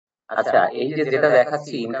আচ্ছা, এই যে যেটা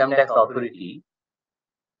দেখাচ্ছি ইনকাম ট্যাক্স অথরিটি,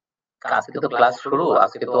 আজকে তো ক্লাস শুরু,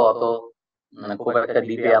 আজকে তো অত খুব একটা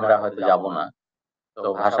ডিপে আমরা হয়তো যাব না। তো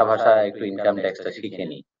ভাষা ভাষা একটু ইনকাম ট্যাক্সটা শিখে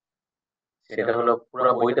নিই। সেটা হলো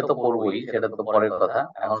পুরো বইটা তো পড়বই, সেটা তো পরের কথা।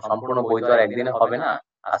 এখন সম্পূর্ণ বই তো আর একদিনে হবে না,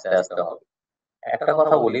 আস্তে আস্তে হবে। একটা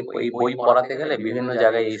কথা বলি, এই বই পড়াতে গেলে বিভিন্ন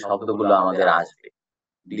জায়গায় এই শব্দগুলো আমাদের আসবে,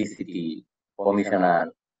 ডিসিটি, কমিশনার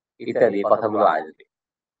ইত্যাদি কথাগুলো আসবে।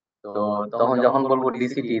 তো তখন যখন বলবো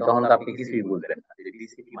ডিসিটি, তখন তো আপনি কিছুই বুঝবেন না যে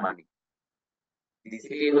ডিসিটি মানে।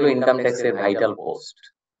 ডিসিটি হলো ইনকাম ট্যাক্সের vital post,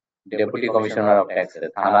 deputy commissioner of taxes,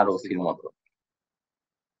 থানার ওসির মতো,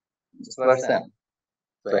 বুঝতে পারছেন?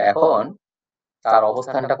 তো এখন তার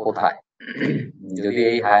অবস্থানটা কোথায়? যদি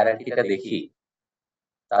এই হায়ারার্কিটা দেখি,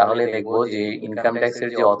 তাহলে দেখবো যে ইনকাম ট্যাক্সের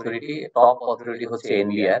যে অথরিটি, টপ অথরিটি হচ্ছে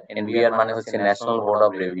এনবিআর। এনবিআর মানে হচ্ছে national board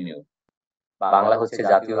of revenue, Bangla হচ্ছে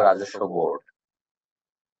জাতীয় রাজস্ব বোর্ড।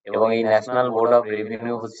 এবং এই ন্যাশনাল বোর্ড অফ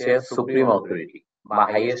রেভিনিউ হচ্ছে সুপ্রিম অথরিটি বা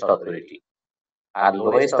হাইয়েস্ট অথরিটি, আর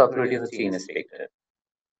লোয়েস্ট অথরিটি হচ্ছে ইন্সপেক্টর।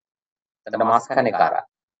 তাহলে মাঝখানে কারা?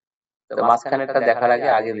 তো মাঝখানেটা দেখার আগে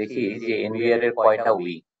আগে দেখি যে এনবিআর এর কয়টা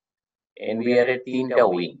উইং। এনবিআর এর 3টা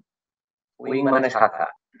উইং। উইং মানে শাখা।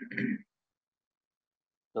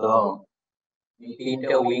 তো এই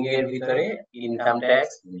 3টা উইং এর ভিতরে ইনকাম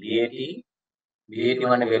ট্যাক্স, ভিএটি, ভিএটি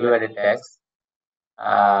মানে ভ্যালু অ্যাডেড ট্যাক্স,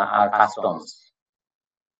 আর কাস্টমস।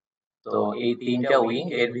 তো এই 3টা উইং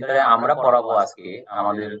এর ভিতরে আমরা পড়াবো আজকে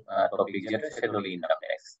আমাদের টপিক যেটা, সেটা হলো ইনকাম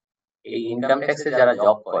ট্যাক্স। এই ইনকাম ট্যাক্সে যারা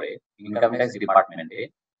জব করে ইনকাম ট্যাক্স ডিপার্টমেন্টে,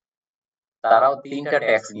 তারাও 3টা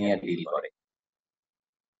ট্যাক্স নিয়ে ডিল করে।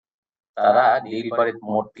 তারা ডিল করে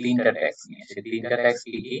মোট 3টা ট্যাক্স নিয়ে। সেই 3টা ট্যাক্স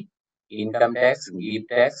কি কি? ইনকাম ট্যাক্স, গিফট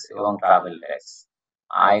ট্যাক্স এবং ট্রাভেল ট্যাক্স।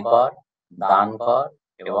 আয়কর, দান কর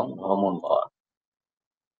এবং ভ্রমণ কর।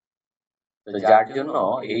 তো যার জন্য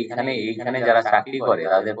এইখানে যারা চাকরি করে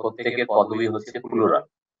তাদের প্রত্যেকের পদবি হচ্ছে প্লুরাল,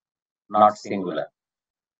 নট সিঙ্গুলার।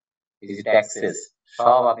 এই যে ট্যাক্সেস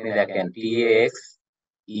সব আপনি দেখেন টিএএক্স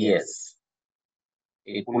ইএস।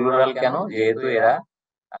 এই প্লুরাল কেন? যেহেতু এরা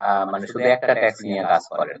মানে শুধু একটা ট্যাক্স নিয়ে কাজ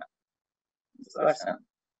করে না, বুঝতে পারছেন?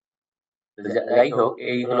 যাই হোক,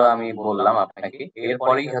 এই হলো আমি বললাম আপনাকে।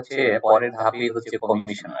 এরপরেই হচ্ছে পরের ধাপই হচ্ছে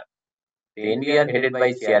commissioner. NBR headed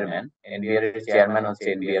by chairman. NBR এর চেয়ারম্যান হচ্ছে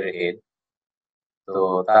এনবিআর এর হেড। তো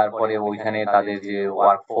তারপরে ওইখানে তাদের যে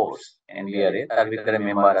ওয়ার্ক ফোর্স এনবিআর এ, তার ভিতরে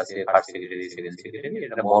মেম্বার আছে ফার্স্ট সেক্রেটারি, সেকেন্ড সেক্রেটারি,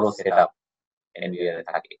 এটা বড় সেট আপ এনবিআর এ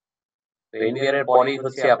থাকে। তো এনবিআর এর পরেই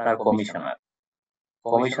হচ্ছে আপনার কমিশনার।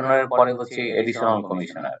 কমিশনারের পরে হচ্ছে এডিশনাল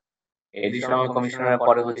কমিশনার। এডিশনাল কমিশনারের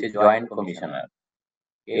পরে হচ্ছে জয়েন্ট কমিশনার।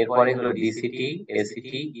 এরপরে হলো ডিসিটি,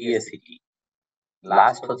 এসিটি, ইএসিটি,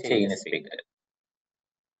 লাস্ট হচ্ছে ইন্সপেক্টর।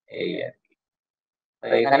 এই আর কি।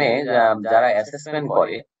 তো এখানে যারা অ্যাসেসমেন্ট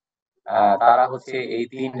করে তারা হচ্ছে এই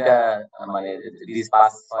 3টা মানে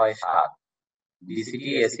 5, 6, 7 ডিসিটি,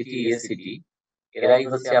 এসিটি, ইএসিটি, এরাই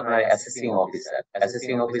হচ্ছে আপনার অ্যাসেসিং অফিসার।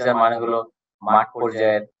 অ্যাসেসিং অফিসার মানে হলো মাঠ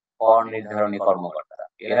পর্যায়ের কর নির্ধারণী কর্মকর্তা।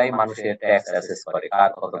 এরাই মানুষের ট্যাক্স অ্যাসেস করে,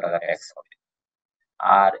 কার কত টাকা ট্যাক্স হবে।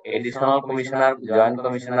 আর এডিশনাল কমিশনার, জয়েন্ট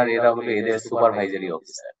কমিশনার, এরা হলো এদের সুপারভাইজারি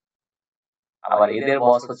অফিসার। আবার এদের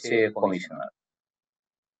বস হচ্ছে কমিশনার।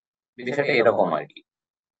 বিষয়টা এরকম আর কি।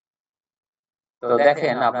 তো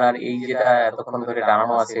দেখেন, আপনার এই যেটা এতক্ষণ ধরে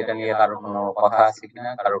টানানো আছে, এটা নিয়ে কারোর কোনো কথা আছে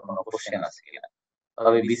কিনা, কারোর কোনো কোশ্চেন আছে কিনা?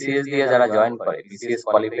 তবে বিসিএস দিয়ে যারা জয়েন করে, বিসিএস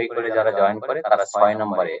কোয়ালিফাই করে যারা জয়েন করে, তারা 6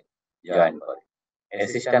 নম্বরে জয়েন করে,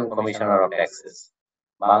 assistant commissioner of taxes,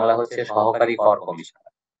 Bangla হচ্ছে সহকারী কর কমিশনার।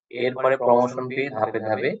 এরপরে প্রমোশন পেয়ে ধাপে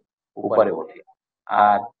ধাপে উপরে ওঠে।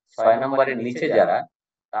 আর 6 নম্বরের নিচে যারা,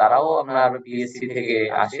 তারাও আপনার পিএসসি থেকে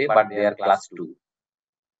আসে, বাট দে আর ক্লাস 2।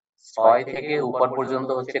 6 থেকে উপর পর্যন্ত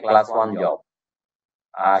হচ্ছে ক্লাস 1 জব,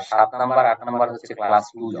 আর 7 নাম্বার 8 নাম্বার হচ্ছে ক্লাস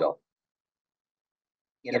 2 জব।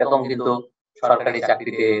 এরকম কিন্তু সরকারি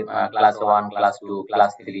চাকরিতে ক্লাস 1, ক্লাস 2,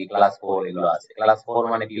 ক্লাস 3, ক্লাস 4 এগুলো আছে। ক্লাস 4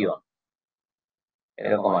 মানে পিওন,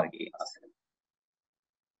 এরকম আর কি আছে।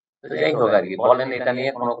 তো যাই হোক আর কি, বলেন এটা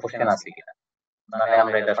নিয়ে কোনো কোশ্চেন আছে কিনা, নাহলে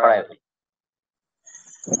আমরা এটা সরাই ফেলি।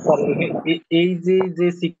 এই যে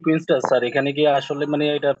সিকোয়েন্সটা স্যার, এখানে কি আসলে মানে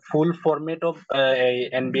এটা ফুল ফরম্যাট অফ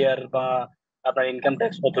এনবিআর বা আপনার ইনকাম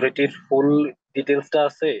ট্যাক্স অথরিটির ফুল ডিটেইলসটা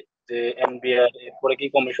আছে, যে এনবিআর এরপরে কি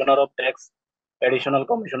commissioner of tax, additional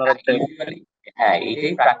commissioner of tax? হ্যাঁ,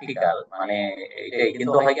 এইটাই প্র্যাকটিক্যাল, মানে এটাই।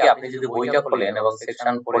 কিন্তু হয় কি, আপনি যদি বইটা খোলেন এবং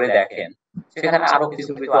সেকশন পড়ে দেখেন, সেখানে আরো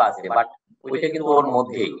কিছু কিছু আছে, বাট ওইটা কিন্তু ওর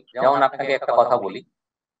মধ্যেই। যেমন আপনাকে একটা কথা বলি,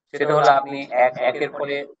 সেটা হলো আপনি একের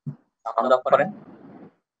পরে সাউন্ড অফ করেন।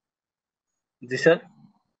 জি স্যার,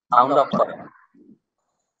 সাউন্ড অফ করেন।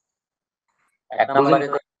 1 নম্বরে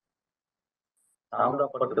সাউন্ড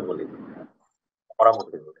অফ করতে বলি,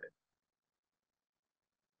 পরবর্তী বলে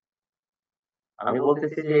আমি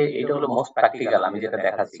বলতেছি যে এটা হলো মোস্ট প্র্যাকটিক্যাল আমি যেটা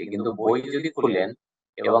দেখাচ্ছি, কিন্তু বই যদি খুলেন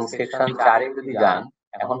এবং সেকশন 4-এ যদি যান,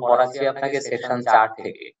 এখন পড়াচ্ছি আপনাকে সেকশন 4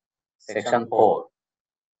 থেকে সেকশন 4,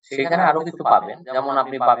 সেখানে আরো কিছু পাবেন। যেমন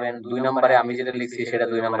আপনি পাবেন 2 নম্বরে আমি যেটা লিখছি সেটা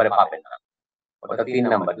 2 নম্বরে পাবেন না, ওটা 3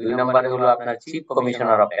 নম্বর। 2 নম্বরে হলো আপনার chief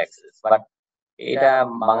commissioner of taxes, but এটা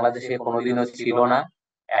বাংলাদেশে কোনোদিনও ছিল না,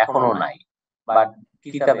 এখনো নাই, বাট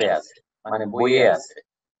কিতাবে আছে, মানে বইয়ে আছে।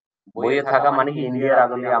 বইয়ে থাকা মানে কি, ইন্ডিয়ার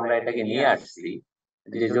আদলে আমরা এটাকে নিয়ে আসছি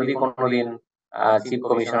যে যদি কোনোদিন চিফ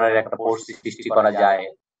কমিশনারের একটা পোস্ট সৃষ্টি করা যায়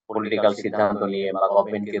পলিটিক্যাল সিদ্ধান্ত নিয়ে বা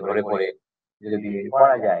গভর্নমেন্টকে ধরে করে যদি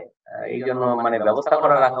করা যায়, এই জন্য মানে ব্যবস্থা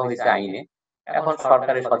করা রাখা হয়েছে আইনে। এখন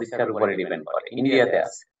সরকারের সদিচ্ছার উপরে ডিপেন্ড করে, ইন্ডিয়াতে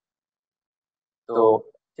আছে তো,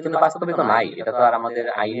 কিন্তু বাস্তবে তো নাই। এটা তো আর আমাদের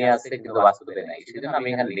আইনে আছে কিন্তু বাস্তবে নাই, সেজন্য আমি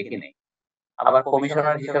এখানে লিখি নাই। আবার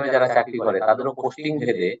কমিশনার হিসেবে যারা চাকরি করে তাদেরও পোস্টিং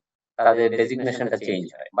ভেদে তাদের ডেজিগনেশনটা চেঞ্জ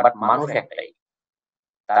হয়, বাট মানুষ একটাই।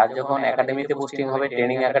 তার যখন একাডেমিতে পোস্টিং হবে,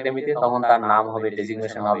 ট্রেনিং একাডেমিতে, তখন তার নাম হবে,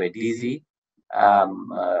 ডেজিগনেশন হবে DG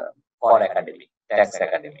for academy, tax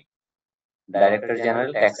academy, director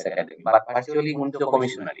general tax academy. But actually উনি তো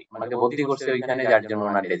কমিশনারই, ওনাকে বদলি করছে ওইখানে, যার জন্য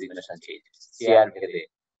ওনার ডেজিগনেশন চেঞ্জ, চেয়ার ভেদে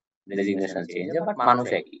ডেজিগনেশন চেঞ্জ, বাট মানুষ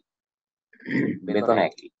একই, বেতন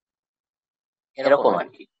একই, এরকম আর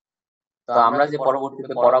কি। তো আমরা যে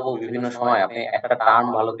পরবর্তীতে পড়াবো বিভিন্ন সময়, আপনি একটা টার্ম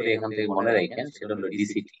ভালো করে এখান থেকে মনে রাখেন, সেটা হলো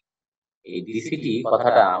ডিসিটি। এই ডিসিটি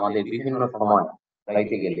কথাটা আমাদের বিভিন্ন সময়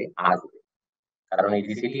পড়াইতে গেলে আসবে, কারণ এই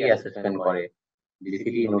ডিসিটি অ্যাসেসমেন্ট করে,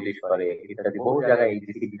 ডিসিটি নোটিশ করে, ইত্যাদি বহু জায়গায় এই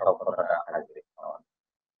ডিসিটি সব কথাটা আসবে,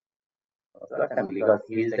 because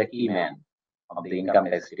he is the key man of the income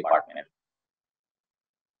tax department.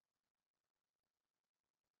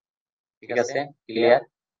 ঠিক আছে, ক্লিয়ার?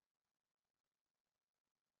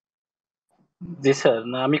 জি স্যার,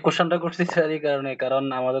 না আমি কোশ্চেনটা করছি স্যার এই কারণে, কারণ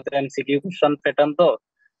আমাদের তো এমসিকিউ কোশ্চেন প্যাটার্ন, তো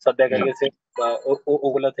স্যার দেখা গেছে বা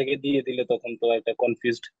ওগুলা থেকে দিয়ে দিলে তখন তো একটা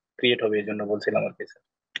কনফিউজড ক্রিয়েট হবে, এই জন্য বলছিলাম আর কি স্যার।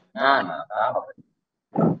 না না, তা হবে না।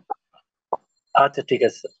 আচ্ছা ঠিক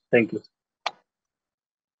আছে স্যার, থ্যাংক ইউ।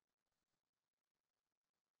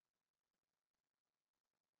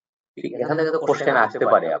 ঠিক, এখান থেকে তো কোশ্চেন আসতে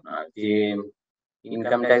পারে আপনার যে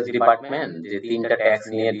ইনকাম ট্যাক্স ডিপার্টমেন্ট যে 3টা ট্যাক্স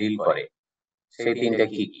নিয়ে ডিল করে, সেই 3টা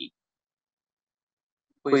কি কি,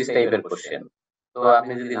 কুইজ টাইপের কোশ্চেন। তো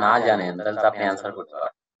আপনি যদি না জানেন তাহলে তো আপনি অ্যান্সার করতে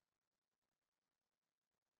পারবেন,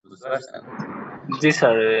 বুঝতে পারছেন? জি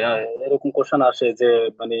স্যার, এরকম কোশ্চেন আসে যে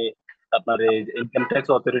মানে আপনার এই ইনকাম ট্যাক্স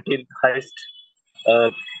অথরিটির হাইয়েস্ট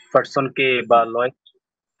পার্সন কে বা লোয়েস্ট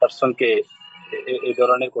পার্সন কে, এই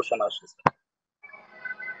ধরনের কোশ্চেন আসে স্যার।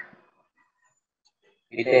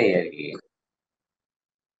 এটাই আর কি।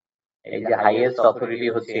 এই যে হাইয়েস্ট অথরিটি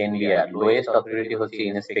হচ্ছে এনবিআর, লোয়েস্ট অথরিটি হচ্ছে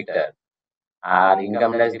ইন্সপেক্টর, আর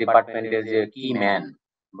ইনকাম ট্যাক্স ডিপার্টমেন্টের যে কি ম্যান,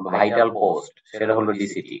 ভাইটাল পোস্ট, সেটা হলো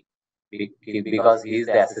ডিসিটি, because he is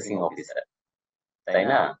the assessing officer, তাই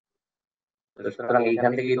না? তো সুতরাং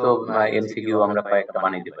এইখান থেকেই তো এমসিকিউ আমরা কয়েকটা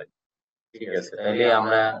বানাইতে পারি। ঠিক আছে, তাহলে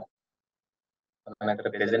আমরা একটা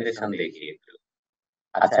প্রেজেন্টেশন দেখি একটু।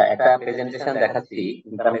 আচ্ছা, একটা প্রেজেন্টেশন দেখাচ্ছি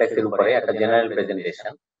ইনকাম ট্যাক্সের উপরে, একটা general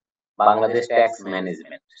presentation, Bangladesh tax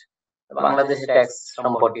management. বাংলাদেশের ট্যাক্স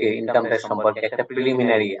সম্পর্কে, ইনকাম ট্যাক্স সম্পর্কে একটা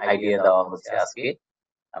প্রিলিমিনারি আইডিয়া দেওয়া হচ্ছে আজকে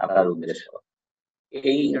আপনার উদ্দেশ্য।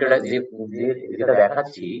 এই যেটা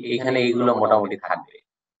দেখাচ্ছি এইখানে এইগুলো মোটামুটি থাকবে,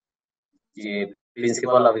 যে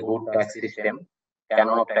principal of a good tax system,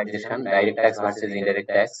 Canon of taxation, direct tax versus indirect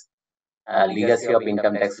tax, Legacy of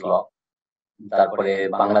income tax ল, তারপরে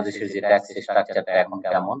বাংলাদেশের যে ট্যাক্স স্ট্রাকচারটা এখন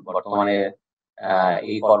কেমন বর্তমানে,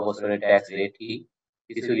 এই কর বছরের ট্যাক্স রেট কি,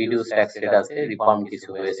 কিছু রিডিউস ট্যাক্স রেট আছে, রিফর্ম কিছু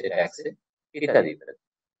হয়েছে ট্যাক্সে, ইত্যাদি ইত্যাদি।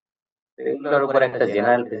 এগুলোর উপর একটা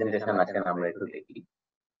জেনারেল প্রেজেন্টেশন আছে, আমরা একটু দেখি।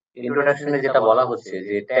 ইন্ট্রোডাকশনে যেটা বলা হচ্ছে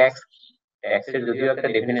যে ট্যাক্সের যদিও একটা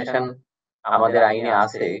ডেফিনেশন আমাদের আইনে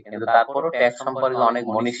আছে, কিন্তু তারপরও ট্যাক্স সম্পর্কে অনেক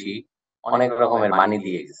মনীষী অনেক রকমের বাণী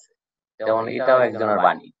দিয়ে গেছে। যেমন এটাও একজনের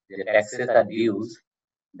বাণী, যে taxes R dues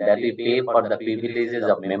that we pay for the privileges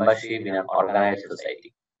of membership in an organized society.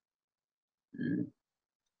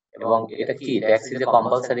 এবং এটা কি, tax is a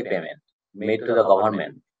compulsory payment made to the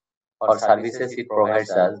government for services it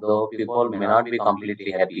provides us, though people may not be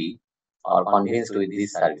completely happy or convinced with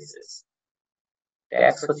these services.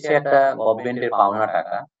 Tax হচ্ছে একটা গভর্নমেন্টের পাওনা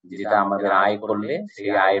টাকা, যেটা আমাদের আয় করলে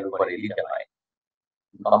সেই আয়ের উপরে দিতে হয়,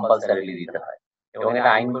 কম্পালসারিলি দিতে হয়, এবং এটা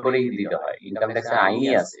আইন করেই দিতে হয়। ইনকাম ট্যাক্সের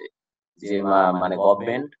আইনই আছে যে মানে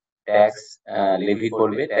গভর্নমেন্ট ট্যাক্স লেভি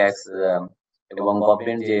করবে, ট্যাক্স, এবং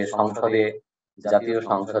গভর্নমেন্ট যে সংসদে, জাতীয়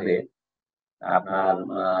সংসদে আপনার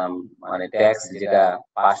মানে ট্যাক্স যেটা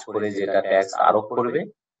পাস করে, যেটা ট্যাক্স আরোপ করবে,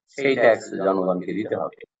 সেই ট্যাক্স জনগণকে দিতে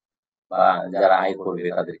হবে বা যারা আয় করবে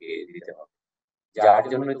তাদেরকে দিতে হবে। যার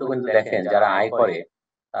জন্যই তো কিন্তু দেখেন যারা আয় করে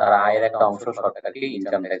তারা আয়ের একটা অংশ সরকারকে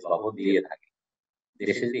ইনকাম ট্যাক্স বাবদ দিয়ে থাকে।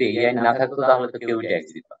 দেশে যদি এই আইন না থাকতো তাহলে তো কেউই ট্যাক্স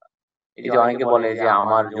দিত না। এই যে অনেকে বলে যে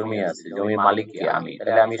আমার জমি আছে, জমির মালিক কি আমি,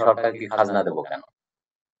 তাহলে আমি সরকারকে খাজনা দেবো কেন?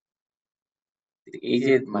 এই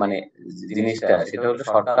যে মানে জিনিসটা, সেটা হলো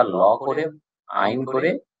সরকার ল করে, আইন করে,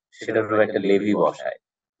 সেটার উপর একটা লেভি বসায়,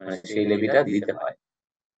 মানে সেই লেভিটা দিতে হয়।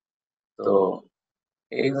 তো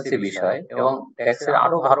এই হচ্ছে বিষয়। এবং ট্যাক্সের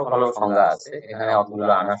আরো ভালো ভালো সংজ্ঞা আছে, এখানে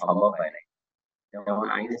অতগুলো আনা সম্ভব হয় নাই। যেমন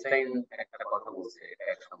আইনস্টাইন একটা কথা বলছে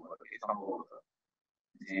ট্যাক্স সম্পর্কে সম্ভবত,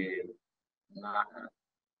 যে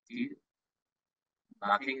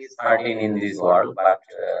nothing is certain in this world, but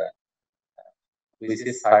which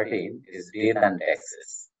is certain is death and taxes.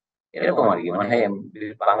 এরকম আর কি, মানে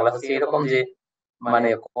বাংলা হচ্ছে এরকম যে মানে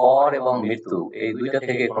কর এবং মৃত্যু এই দুইটা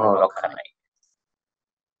থেকে কোনো রক্ষা নাই,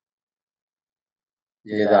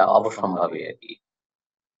 যেটা অবশ্যম্ভাবী আর কি।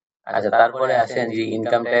 আচ্ছা, তারপরে আসেন যে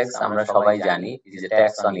ইনকাম ট্যাক্স। আমরা সবাই জানি যে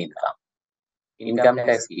tax on income. Income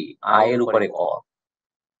tax কি? আয়ের উপরে কর।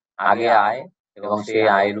 আগে আয় এবং সেই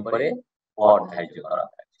আয়ের উপরে কর ধার্য করা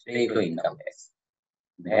হয়, সেটাই হলো income tax.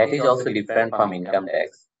 VAT is also different from income tax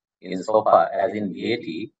insofar as in VAT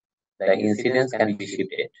the incidence can be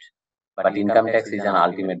shifted, but income tax is an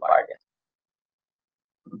ultimate burden.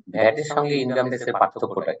 VAT এর সঙ্গে ইনকাম ট্যাক্সের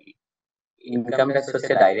পার্থক্যটা কি? ইনকাম ট্যাক্স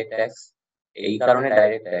হচ্ছে ডাইরেক্ট ট্যাক্স। এই কারণে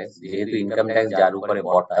direct tax, যেহেতু income tax যার উপরে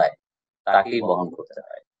বর্তায় তাকেই বহন করতে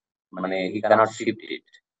হয়, মানে হি ক্যানট শিফট ইট।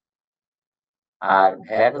 আর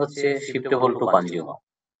ভ্যাট হচ্ছে শিফটেবল টু কনজিউমার।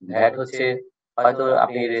 ভ্যাট হচ্ছে হয়তো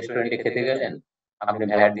আপনি রেস্টুরেন্টে খেতে গেলেন, আপনি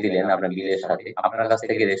ভ্যাট দিলেন আপনার বিলের সাথে, আপনার কাছ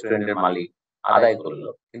থেকে রেস্টুরেন্টের মালিক আদায় করলো,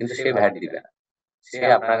 কিন্তু সে ভ্যাট দিবে না, সে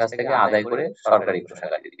আপনার কাছ থেকে আদায় করে সরকারি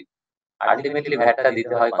কোষাগারে দিবে। আলটিমেটলি ভ্যাটটা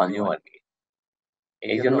দিতে হয় কনজিউমারকে।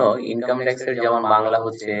 এই জন্য ইনকাম ট্যাক্সের যেমন বাংলা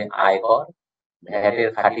হচ্ছে আয়কর, ভ্যাটের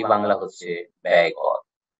খাঁটি বাংলা হচ্ছে ব্যয় কর,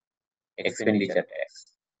 এক্সপেন্ডিচার ট্যাক্স।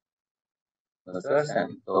 বুঝতে পারছেন?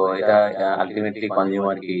 তো এটা আলটিমেটলি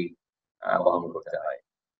কনজিউমারকেই বহন করতে হয়।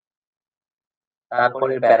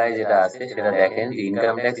 তারপরে প্যারায় যেটা আছে সেটা দেখেন যে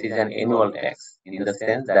income tax is an annual tax in the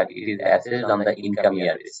sense that it is assessed on the income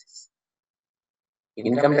year basis.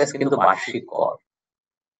 Income tax কিন্তু বার্ষিক কর।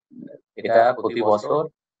 এটা প্রতি বছর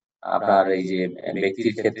আপনার এই যে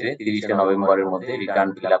ব্যক্তির ক্ষেত্রে 30শে নভেম্বরের মধ্যে রিটার্ন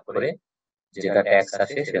ফিল আপ করে যেটা ট্যাক্স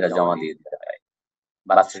আসে সেটা জমা দিয়ে দিতে হয়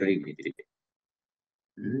বাৎসরিক ভিত্তিতে।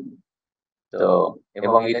 তো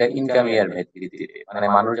এবং এটা ইনকাম ইয়ার ভিত্তিতে, মানে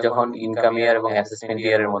মানুষ যখন ইনকাম ইয়ার এবং অ্যাসেসমেন্ট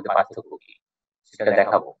ইয়ারের মধ্যে পার্থক্য কি সেটা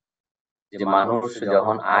দেখাবো। যে মানুষ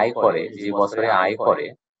যখন আয় করে, যে বছরে আয় করে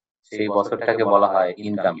সেই বছরটাকে বলা হয়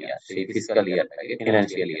ইনকাম ইয়ার, সেই ফিসক্যাল ইয়ারটাকে,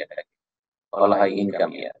 ফিনান্সিয়াল ইয়ারটাকে বলা হয়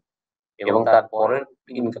ইনকাম ইয়ার। এবং তার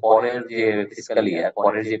পরের যে ফিসক্যাল ইয়ার,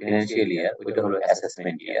 পরের যে ফিনান্সিয়াল ইয়ার, ওইটা হলো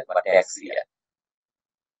অ্যাসেসমেন্ট ইয়ার বা ট্যাক্স ইয়ার।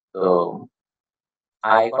 তো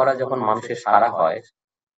আয় করা যখন মানুষের সারা হয়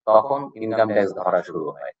তখন ইনকাম ট্যাক্স ধরা শুরু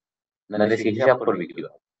হয়, নাহলে সে হিসাব করবে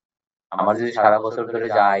কিভাবে? আমার যদি সারা বছর ধরে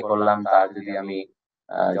যা আয় করলাম তার যদি আমি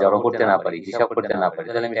জড়ো করতে না পারি, হিসাব করতে না পারি,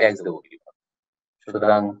 তাহলে আমি ট্যাক্স দেবো কিভাবে?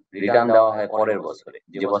 সুতরাং রিটার্ন দেওয়া হয় পরের বছরে,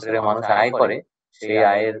 যে বছরে মানুষ আয় করে সেই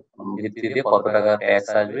আয়ের ভিত্তিতে কত টাকা ট্যাক্স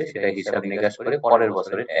আসবে সেটা হিসাব নিকাশ করে পরের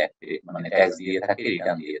বছরে মানে ট্যাক্স দিয়ে থাকে,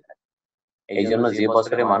 রিটার্ন দিয়ে থাকে। এই জন্য যে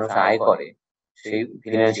বছরে মানুষ আয় করে সেই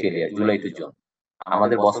financial year, July two June.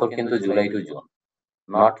 আমাদের বছর কিন্তু July two June,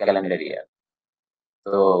 not calendar ইয়ার।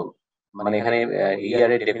 তো মানে এখানে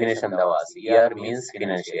ইয়ারের ডেফিনেশন দেওয়া আছে, ইয়ার মিনস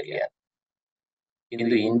ফিনান্সিয়াল ইয়ার।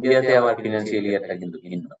 কিন্তু ইন্ডিয়াতে আবার ফিনান্সিয়াল ইয়ারটা কিন্তু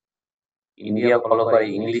ভিন্ন। ইন্ডিয়া ফলো করে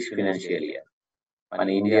ইংলিশ ফিনান্সিয়াল ইয়ার,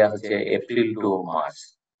 মানে ইন্ডিয়া হচ্ছে এপ্রিল টু মার্চ।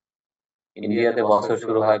 ইন্ডিয়াতে বছর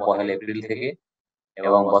শুরু হয় 1 এপ্রিল থেকে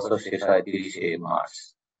এবং বছর শেষ হয় 30শে মার্চ।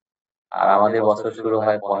 আর আমাদের বছর শুরু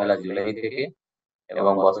হয় 1 জুলাই থেকে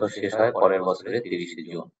এবং বছর শেষ হয় পরের বছরে 30শে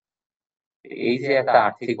জুন। এই যে একটা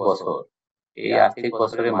আর্থিক বছর, এই আর্থিক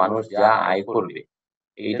বছরে মানুষ যা আয় করবে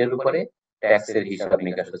এইটার উপরে ট্যাক্সের হিসাব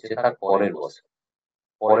নিকাশ হচ্ছে তার পরের বছর।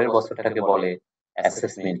 পরের বছরটাকে বলে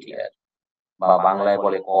অ্যাসেসমেন্ট ইয়ার বা বাংলায়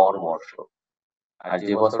বলে কর বর্ষ। আর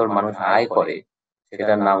যে বছর মানুষ আয় করে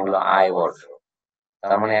সেটার নাম হলো আয় বর্ষ।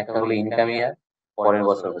 তার মানে একটা হলো ইনকাম ইয়ার, পরের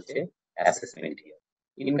বছর হচ্ছে অ্যাসেসমেন্ট ইয়ার।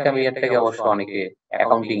 ইনকাম ইয়ারটাকে অবশ্য অনেকে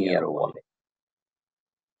অ্যাকাউন্টিং ইয়ারও বলে।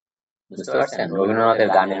 বুঝতে পারছেন? রবীন্দ্রনাথের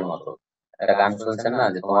গানের মতো একটা গান শুনছেন না,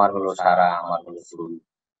 যে তোমার হলো সারা আমার হলো শুরু।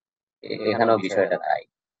 এখানেও বিষয়টা তাই।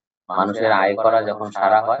 মানুষের আয় করা যখন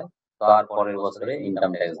সারা হয় তার পরের বছরে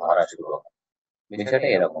ইনকাম ট্যাক্স ধরা শুরু হয়। বিষয়টা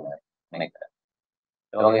এরকম হয় অনেকটা।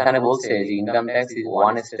 এবং এখানে বলছে যে income tax is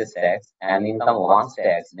one stage tax and income once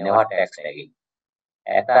tax never tax tagging.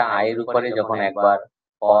 একটা আয়ের উপরে যখন একবার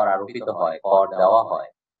কর আরোপিত হয়, কর দেওয়া হয়,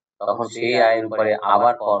 তখন সেই আয়ের উপরে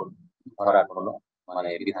আবার কর ধরার কোনো মানে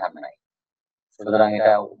বিধান নাই। সুতরাং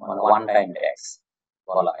এটা মানে ওয়ান টাইম ট্যাক্স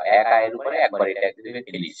বলা হয়। এক আয়ের উপরে একবারই ট্যাক্স দিবে,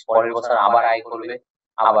 ফিনিশ। পরের বছর আবার আয় করবে,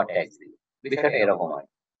 আবার ট্যাক্স দিবে, বিষয়টা এরকম হয়।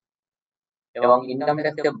 এবং ইনকাম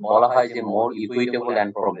ট্যাক্সকে বলা হয় যে মোর ইকুইটেবল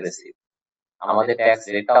অ্যান্ড প্রোগ্রেসিভ। আমাদের ট্যাক্স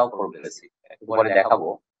রেটটাও প্রোগ্রেসিভ, একটু পরে দেখাবো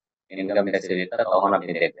ইনকাম ট্যাক্সের রেটটা, তখন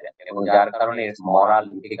আপনি দেখবেন। এবং যার কারণে মরাল,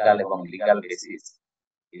 ইথিক্যাল এবং legal basis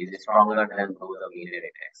is stronger than those of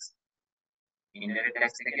indirect tax. Indirect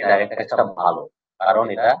tax থেকে ডাইরেক্ট ট্যাক্সটা ভালো, কারণ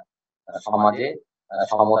এটা সমাজে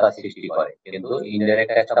সমতা সৃষ্টি করে, কিন্তু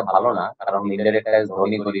ইনডাইরেক্ট ট্যাক্সটা ভালো না, কারণ ইনডাইরেক্ট ট্যাক্স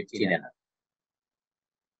ধনী গরিব চিনে না।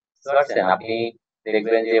 বুঝতে পারছেন? আপনি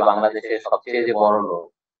দেখবেন যে বাংলাদেশের সবচেয়ে যে বড় লোক,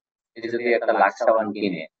 সে যদি একটা লাক্স সাবান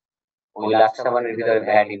কিনে, ওই লাক্স সাবানের ভিতরে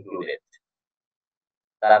ভ্যাট ইনক্লুডেড,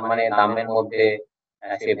 তার মানে দামের মধ্যে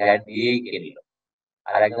সে ভ্যাট দিয়েই কিনলো।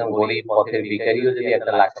 আর একজন গরিব পথের ভিখারিও যদি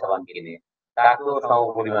একটা লাক্স সাবান কিনে, তাকেও সম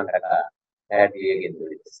পরিমাণ টাকা ভ্যাট দিয়ে কিনতে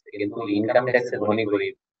দিচ্ছে। কিন্তু ইনকাম ট্যাক্সে ধনী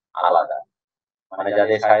গরিব আলাদা, মানে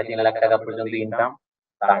যাদের 3.5 লাখ টাকা পর্যন্ত ইনকাম,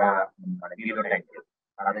 তারা মানে জিরো ট্যাক্স,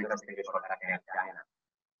 তাদের কাছ থেকে সরকার ট্যাক্স চায় না।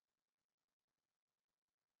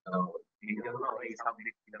 তো এই জন্য এই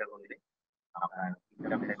সাবজেক্ট চিন্তা করলে আপনার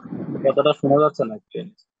ইনকাম ট্যাক্স কথাটা শোনা যাচ্ছে না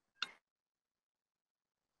ক্লিয়ারলি।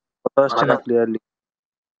 কথা আসছে না ক্লিয়ারলি।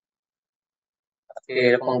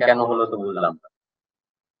 এরকম কেন হলো তো বুঝলাম না।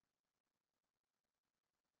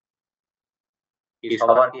 কি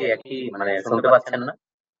সবার কি একই, মানে শুনতে পাচ্ছেন না?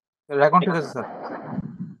 এখন ঠিক আছে স্যার।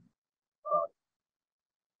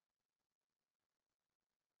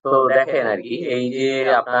 তো দেখেন আর কি, এই যে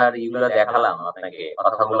আপনার এইগুলো দেখালাম আপনাকে,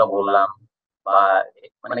 কথাগুলো বললাম, বা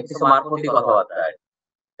মানে কিছু মারফতি কথাবার্তা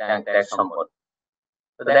ট্যাক্স সম্পর্কে।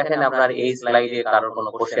 তো দেখেন আপনার এই স্লাইডে কারোর কোনো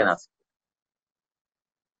কোশ্চেন আছে?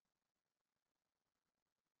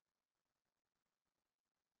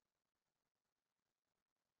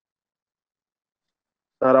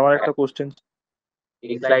 স্যার আমার একটা কোশ্চেন।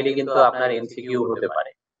 এই স্লাইডে কিন্তু আপনার এমসিকিউ হতে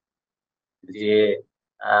পারে যে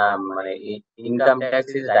মানে income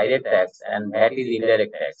tax is direct tax and VAT is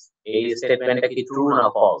indirect tax, এই স্টেটমেন্টটা কি ট্রু না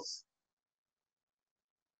ফলস?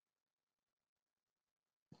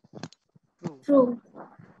 ট্রু।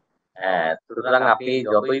 হ্যাঁ, সুতরাং আপনি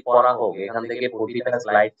যতই পড়া হোক, এখান থেকে প্রতিটা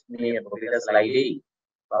স্লাইড নিয়ে, প্রতিটা স্লাইডেই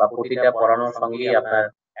বা প্রতিটা পড়ানোর সঙ্গেই আপনার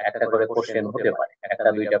একটা করে কোশ্চেন হতে পারে, একটা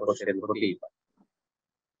দুইটা কোশ্চেন হতেই পারে।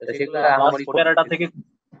 তো সেগুলো আহামরি প্যারাটা থেকে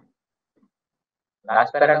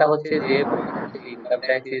লাস্ট প্যারাটা হচ্ছে যে income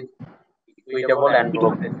tax is equitable and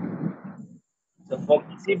progressive.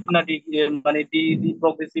 Progressive না মানে ডি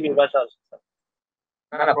প্রগ্রেসিভ এর ভাষা আছে স্যার।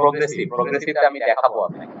 না না, প্রগ্রেসিভটা আমি দেখাবো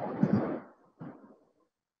আপনাকে।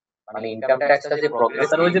 মানে ইনকাম ট্যাক্সটা যে স্যার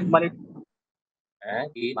প্রগ্রেসিভ, ওই যে মানে হ্যাঁ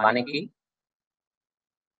কি মানে কি,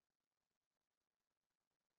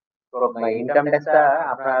 ইনকাম ট্যাক্সটা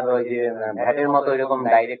আপনার ওই যে ভ্যাটের মতো এরকম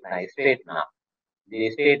ডাইরেক্ট না, স্ট্রেট না, যে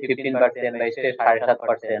স্টেট 15% বা স্টেট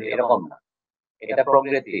 7.5% এরকম না। এটা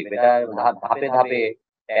প্রগ্রেসিভ, এটা ধাপে ধাপে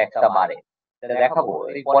ট্যাক্সটা বাড়ে। এটা দেখাবো,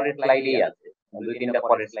 এই পরের স্লাইডেই আছে, 2-3টা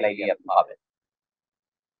পরের স্লাইডেই আপনি পাবেন।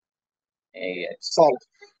 এই স্যার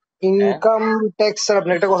ইনকাম ট্যাক্স, স্যার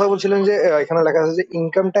আপনি একটা কথা বলছিলেন যে এখানে লেখা আছে যে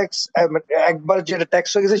ইনকাম ট্যাক্স একবার যেটা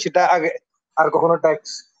ট্যাক্স হয়ে গেছে সেটা আগে আর কখনো ট্যাক্স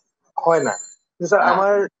হয় না। স্যার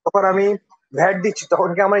আমার যখন আমি ভ্যাট দিচ্ছি তখন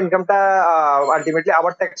কি আমার ইনকামটা আলটিমেটলি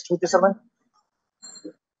আবার ট্যাক্স হইতেছে না?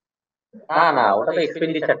 না না, ওটা তো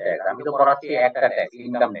এক্সপেন্ডিচার ট্যাক্স, আমি তো পড়াচ্ছি একটা ট্যাক্স,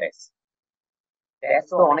 ইনকাম ট্যাক্স। ট্যাক্স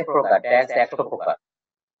তো অনেক প্রকার, ট্যাক্স 100 প্রকার,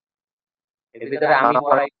 এর ভিতরে আমি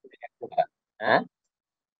পড়াই এক প্রকার। হ্যাঁ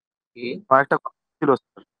কি? আমার একটা ছিল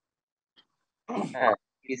স্যার, হ্যাঁ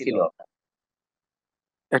কি ছিল?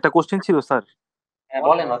 একটা কোশ্চেন ছিল স্যার। হ্যাঁ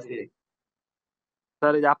বলেন। অসুবিধা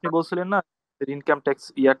স্যার এই যে আপনি বলছিলেন না ইনকাম ট্যাক্স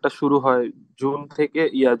ইয়ারটা শুরু হয় জুন থেকে,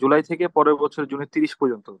 জুলাই থেকে পরের বছর জুনের 30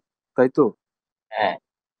 পর্যন্ত, তাই তো? হ্যাঁ।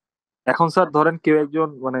 এখন স্যার ধরেন কেউ একজন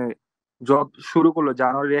মানে জব শুরু করলো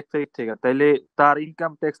জানুয়ারি 1 তারিখ থেকে, তাইলে তার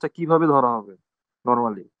ইনকাম ট্যাক্সটা কিভাবে ধরা হবে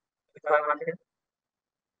নরমালি?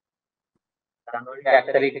 জানুয়ারির 1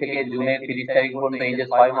 তারিখ থেকে জুনের 30 তারিখ পর্যন্ত, এই যে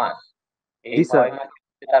 6 মাস, এই জি স্যার। 6 মাস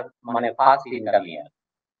তার মানে ফার্স্ট ইনকাম ইয়ার।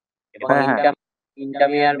 এবং হ্যাঁ হ্যাঁ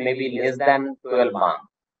income year may be less than 12 months,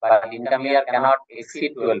 but income year cannot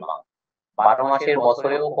exceed 12 months. 12 মাসের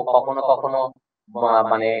বছরেও কখনো কখনো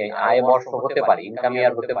মানে আয় বর্ষ হতে পারে, ইনকাম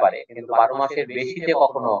ইয়ার হতে পারে, কিন্তু 12 মাসের বেশিতে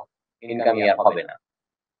কখনো ইনকাম ইয়ার হবে না।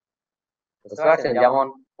 বুঝতে পারছেন? যেমন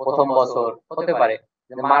প্রথম বছর হতে পারে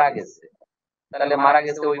যে মারা গেছে, তাহলে মারা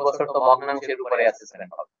গেছে ওই বছর তো ভগ্নাংশের উপরে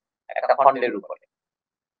অ্যাসেসমেন্ট হবে, একটা ফন্ডের উপরে,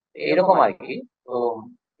 এরকম আর কি। তো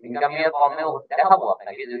ইনকাম ইয়ার কমেও দেখাবো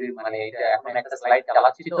আপনাকে, যদি মানে এটা এখন একটা স্লাইড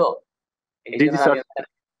চালাচ্ছি তো, এই জি জন্য স্যার।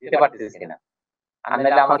 আমি দিতে পারতেছি কিনা। আর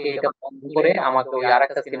নাহলে আমাকে এটা বন্ধ করে আমাকে ওই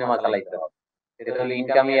আরেকটা সিনেমা চালাইতে হবে, সেটা হলো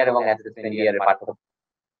ইনকাম ইয়ার এবং অ্যাসেসমেন্ট ইয়ারের পার্থক্য।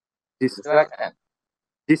 জি বুঝতে স্যার। পারছেন?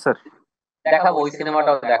 জি স্যার। দেখাবো, ওই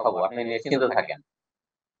সিনেমাটাও দেখাবো, আপনি নিশ্চিন্ত থাকেন।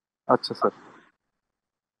 আচ্ছা স্যার।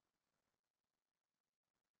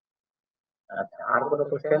 আচ্ছা, আর কোনো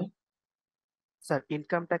কোশ্চেন? স্যার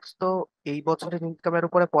ইনকাম ট্যাক্স তো এই বছরের ইনকামের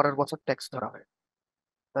উপরে পরের বছর ট্যাক্স ধরা হয়,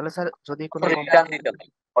 তাহলে স্যার যদি কোনো রিটার্ন দিতে হয়,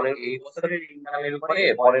 ফলে এই বছরের ইনকামের উপরে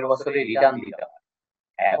পরের বছরে রিটার্ন দিতে হয়।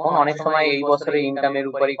 এখন অনেক সময় এই বছরের ইনকামের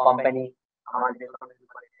উপরেই কোম্পানি আমার বেতনের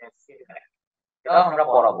উপরে ট্যাক্স কেটে নেয়। এটাও আমরা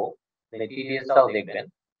পড়াবো, টিডিএসটাও দেখবেন।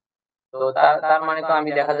 তো তার মানে তো আমি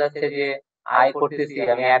দেখা যাচ্ছে যে আয় করতেছি,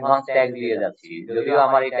 আমি অ্যাডভান্স ট্যাক্স দিয়ে যাচ্ছি, যদিও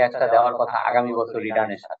আমার এই ট্যাক্সটা দেওয়ার কথা আগামী বছর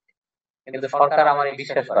রিটার্নের সাথে। কিন্তু সরকার আমার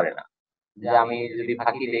বিশ্বাস করে না যে আমি যদি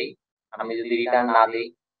ফাঁকি দেই, আমি যদি রিটার্ন না দিই,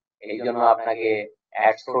 এই জন্য আপনাকে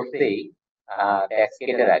অ্যাড সোর্সেই ট্যাক্স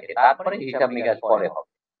কেটে রাখে, তারপরে হিসাব নিকাশ পরে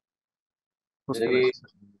হবে। বুঝতে যদি পেরেছি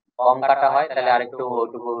স্যার। কম কাটা হয় তাহলে আরেকটু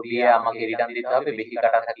ওইটুকু দিয়ে আমাকে রিটার্ন দিতে হবে, বেশি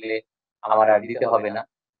কাটা থাকলে আমার আর দিতে হবে না,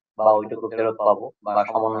 বা ওইটুকু ফেরত পাবো বা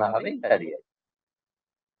সমন্বয় হবে ইত্যাদি।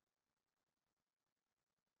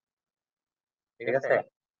 ঠিক আছে?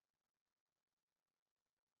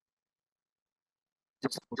 জি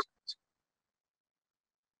স্যার, বুঝতে পেরেছি।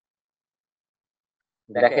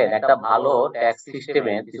 দেখেন, একটা ভালো ট্যাক্স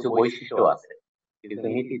সিস্টেমের কিছু বৈশিষ্ট্য আছে, কিছু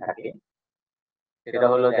নীতি থাকে। সেটা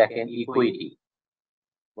হলো দেখেন ইকুইটি,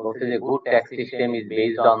 বলছে যে good tax system is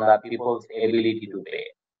based on the people's ability to pay.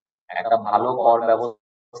 একটা ভালো কর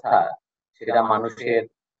ব্যবস্থা সেটা মানুষের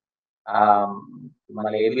আম,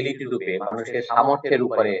 মানে এবিলিটি টু পে, মানুষের সামর্থ্যের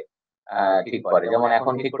উপরে ঠিক করে। যেমন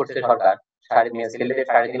এখন ঠিক করছে সরকার, ছেলেদের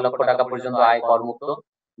 3.5 লক্ষ টাকা পর্যন্ত আয় করমুক্ত,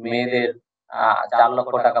 মেয়েদের 4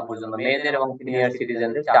 লক্ষ টাকা পর্যন্ত, মেয়েদের এবং সিনিয়র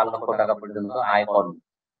সিটিজেনদের 4 লক্ষ টাকা পর্যন্ত আয় করমুক্ত।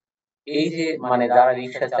 এই যে মানে যারা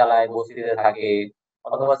রিক্সা চালায়, বস্তিতে থাকে,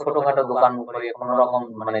 অথবা ছোটখাটো দোকান করে কোন রকম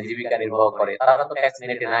মানে জীবিকা নির্বাহ করে, তারা তো ট্যাক্স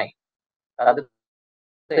নেটে নাই, তাদের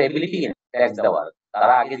তো এবিলিটি ট্যাক্স দেওয়ার।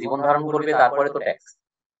 তারা আগে জীবন ধারণ করবে, তারপরে তো ট্যাক্স।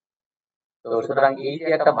 তো সুতরাং এই যে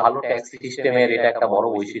একটা ভালো ট্যাক্স সিস্টেমের এটা একটা বড়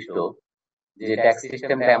বৈশিষ্ট্য, যে ট্যাক্স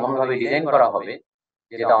সিস্টেমটা এমন ভাবে ডিজাইন করা হবে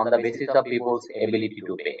যেটা on the basis of people's ability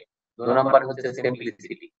to pay. 2 নম্বর হচ্ছে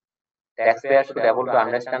simplicity. Tax payer should able to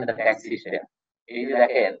understand the tax system. এই যে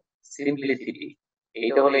দেখেন সিম্পলিসিটি,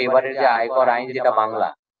 এইটা হলো এবারের যে আয়কর আইন যেটা বাংলা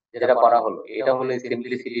যেটা করা হলো, এটা হলো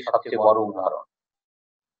সিম্পলিসিটির সবচেয়ে বড় উদাহরণ।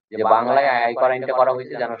 যে বাংলায় আয়কর আইনটা করা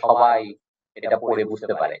হয়েছে যেন সবাই এটা পড়ে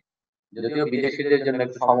বুঝতে পারে। যদিও বিদেশিদের জন্য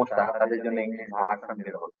একটু সমস্যা, তাদের জন্য ইংলিশ ভার্সন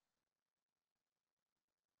বের হলো।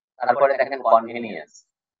 তারপরে দেখেন convenience,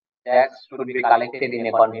 tax should be collected in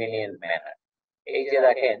a convenient manner. এই যে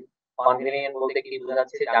দেখেন কনভেনিয়েন্ট বলতে কি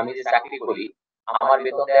বোঝাচ্ছে, যে আমি যে চাকরি করি, আমার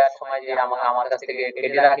বেতন দেওয়ার সময় যে আমাকে আমার কাছ থেকে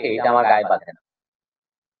কেটে রাখে, এটা আমার গায়ে বাঁধে না।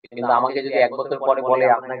 কিন্তু আমাকে যদি 1 বছর পরে বলে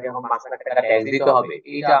আপনাকে এখন 5 লাখ টাকা ট্যাক্স দিতে হবে,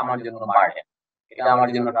 এটা আমার জন্য বার্ডেন, এটা আমার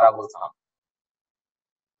জন্য ট্রাবলসাম।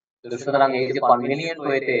 সুতরাং এই যে কনভেনিয়েন্ট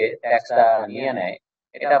ওয়েতে ট্যাক্সটা নিয়ে নেয়,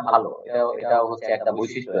 এটা ভালো, এটা হচ্ছে একটা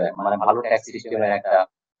বৈশিষ্ট্য, মানে ভালো ট্যাক্স সিস্টেমের একটা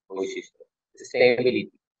বৈশিষ্ট্য।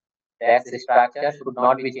 Stability, tax structure should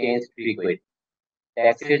not be change frequently.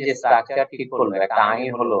 ট্যাক্সের যে স্ট্রাকচার ঠিক করলো, একটা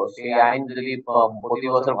আইন হলো, সেই আইন যদি প্রতি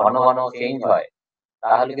বছর ঘন ঘন চেঞ্জ হয়,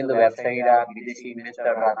 তাহলে কিন্তু ব্যবসায়ীরা, বিদেশি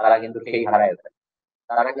ইনভেস্টররা তারা কিন্তু খেই হারায় ফেলে,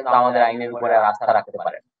 তারা কিন্তু আমাদের আইনের উপরে আর আস্থা রাখতে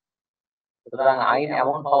পারে না। সুতরাং আইন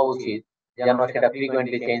এমন হওয়া উচিত যেন সেটা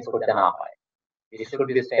ফ্রিকুয়েন্টলি চেঞ্জ করতে না হয়। It should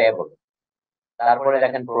be stable. তারপরে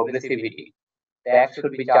দেখেন প্রোগ্রেসিভিটি, tax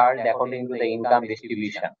should be charged according to the income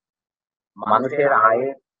distribution. মানুষের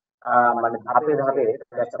আয়ের মানে ধাপে ধাপে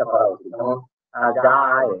ট্যাক্সটা করা উচিত। যেমন যা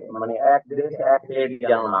আয় মানে এক দেশ এক রেট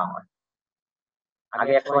যেন না হয়।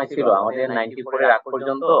 আগে এক সময় ছিল, আমাদের 94-এর আগ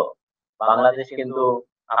পর্যন্ত বাংলাদেশ কিন্তু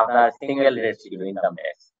আপনার সিঙ্গেল রেট ছিল ইনকাম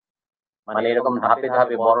ট্যাক্স, মানে এরকম ধাপে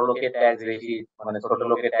ধাপে বড় লোকের ট্যাক্স বেশি, মানে ছোট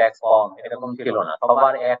লোকের ট্যাক্স কম, এরকম ছিল না,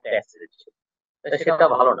 সবার এক ট্যাক্স রেট ছিল। সেটা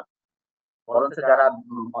ভালো না, বরঞ্চ যারা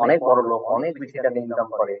অনেক বড় লোক, অনেক বেশি টাকা ইনকাম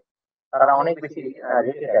করে, তারা অনেক বেশি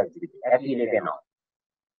রেটে ট্যাক্স দিবে, একই রেটে নয়।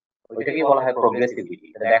 ওইটাকেই বলা হয় প্রোগ্রেসিভিটি।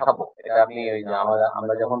 এটা দেখাবো, এটা আপনি ওই যে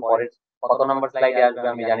আমরা যখন পরের কত নম্বর স্লাইডে আসবে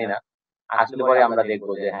আমি জানি না, আসলে পরে আমরা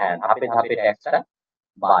দেখবো যে হ্যাঁ ধাপে ধাপে ট্যাক্সটা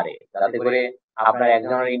বাড়ে, যাতে করে আপনার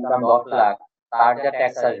একজনের ইনকাম 10 লাখ, তার যা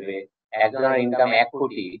ট্যাক্স আসবে, একজনের ইনকাম 1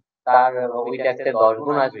 কোটি, তার ওই ট্যাক্সের 10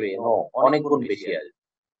 গুণ আসবে, নো, অনেক গুণ বেশি আসবে।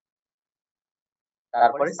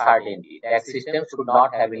 তারপরে certainty, tax system should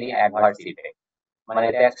not have any adverse effect. মানে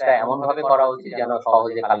ট্যাক্সটা এমন ভাবে করা উচিত যেন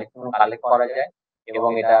সহজে কালেক্ট করা যায়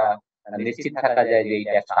এবং এটা নিশ্চিত থাকা যায় যে এই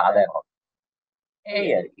ট্যাক্সটা আদায় হবে, এই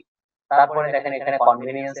আর কি। তারপরে দেখেন এখানে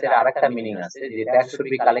কনভেনিয়েন্সের আরেকটা মিনিং আছে, যে tax should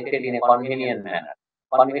be collected in a convenient manner.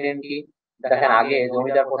 Convenient কি? দেখেন আগে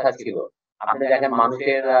জমিদার প্রথা ছিল, আপনি দেখেন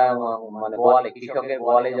মানুষের মানে গোয়ালে, কৃষকের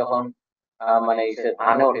গোয়ালে যখন মানে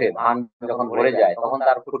ধানে ওঠে, ধান যখন ভরে যায়, তখন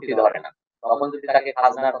তার ফুর্তি ধরে না, তখন যদি তাকে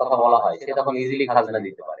খাজনার কথা বলা হয়, সে তখন ইজিলি খাজনা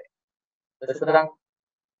দিতে পারে। তো সুতরাং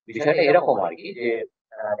বিষয়টা এরকম আর কি, যে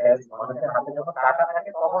মানুষের হাতে যখন টাকা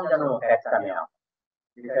থাকে তখন যেন ট্যাক্সটা নেওয়া হয়,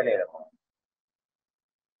 বিষয়টা এরকম।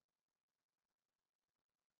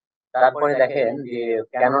 তারপরে দেখেন যে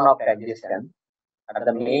Canon of taxation are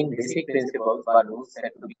the main basic principles বা rules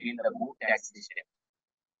set to begin the good tax system.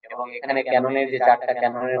 এবং এখানে ক্যাননের যে চারটা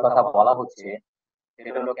ক্যাননের কথা বলা হচ্ছে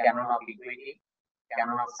সেটা হলো Canon of equity,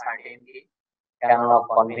 Canon of certainty, Canon of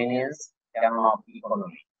convenience, Canon of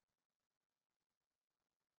economy.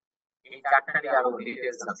 এই চারটারই আরো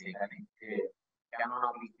ডিটেলস আছে এখানে, যে Canon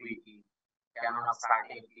of equity, Canon of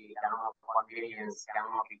certainty, Canon of convenience,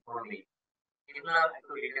 Canon of economy, এগুলো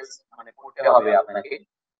একটু ডিটেলস মানে পড়তে হবে আপনাকে,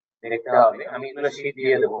 দেখতে হবে। আমি এগুলো শীট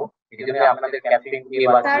দিয়ে দেবো, যদি আপনাদের ক্যাপ্টেন কি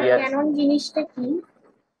বা স্যার ক্যানন জিনিসটা কি?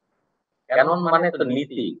 ক্যানন মানে তো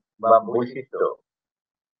নীতি বা বৈশিষ্ট্য।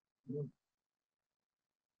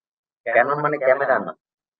 ক্যানন মানে ক্যামেরা না।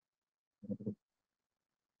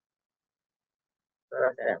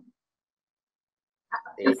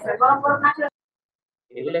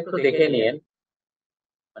 এগুলো একটু দেখে নিন,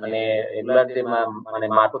 মানে এগুলার যে মানে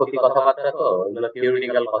মারফতি কথাবার্তা, তো এগুলো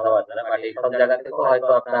থিওরিটিক্যাল কথাবার্তা, বাট এই সব জায়গা থেকেও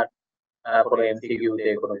হয়তো আপনার কোনো এমসিকিউ তে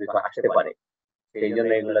কোনো কিছু আসতে পারে, সেই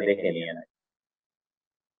জন্য এগুলো দেখে নিন।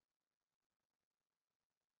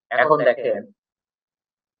 এখন দেখেন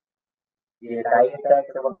যে ডাইরেক্ট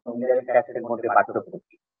ট্যাক্স এবং ইনডাইরেক্ট ট্যাক্সের মধ্যে পার্থক্য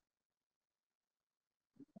কি।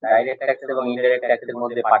 ডাইরেক্ট ট্যাক্স এবং ইনডাইরেক্ট ট্যাক্সের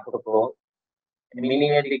মধ্যে পার্থক্য, মিনিং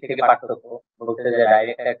এর দিক থেকে পার্থক্য বলতে, যে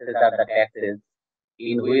direct taxes are the taxes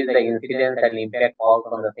in which the incidence and impact falls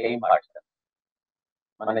on the same person,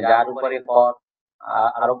 মানে যার উপরে কর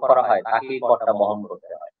আরোপ করা হয় তাকেই করটা বহন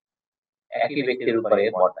করতে হয়, একই ব্যক্তির উপরে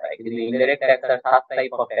বর্তা হয়। কিন্তু indirect tax R sub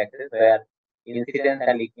type of taxes where incidence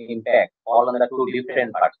and impact fall on the two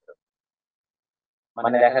different persons,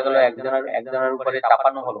 মানে দেখা গেল একজনের উপরে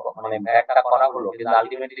চাপানো হলো, মানে ভ্যাটটা করা হলো, কিন্তু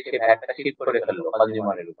আলটিমেটলি সে ভ্যাটটা শিফট করে ফেললো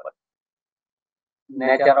কনজিউমারের উপর।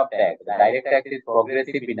 Nature of tax, direct tax is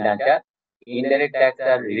progressive in nature, indirect tax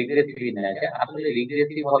R regressive in nature. আসলে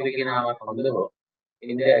রিগ্রেসিভ হবে কিনা আমার সন্দেহ।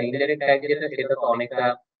 ইনডাইরেক্ট ট্যাক্স যেটা, সেটা তো অনেকটা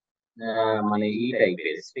মানে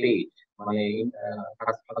টাইপের স্টেজ, মানে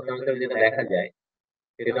সচরাচর যেটা দেখা যায়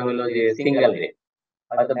সেটা হলো যে সিঙ্গেল রেট,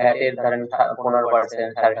 হয়তো ভ্যাটের ধরেন 15%,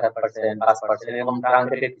 7.5%, 5% এরকম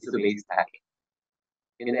ট্রানজেক্টেড কিছু বেস থাকে,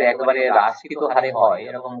 কিন্তু একেবারে রাশিত হারে হয়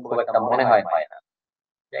এরকম খুব একটা মনে হয় না।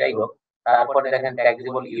 যাই হোক, তারপরে দেখেন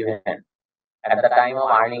taxable event, at the time of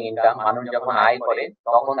earning income, মানুষ যখন আয় করে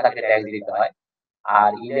তখন তাকে ট্যাক্স দিতে হয়।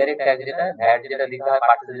 আর ইনডাইরেক্ট ট্যাক্স যেটা, ভ্যাট যেটা দিতে হয়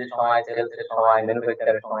পার্চেজের সময়, সেলস এর সময়,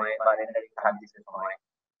 ম্যানুফ্যাকচারের সময় বা রেন্টালিং সার্ভিসের সময়,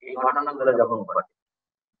 এই ঘটনাগুলো যখন ঘটে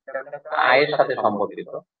আয়ের সাথে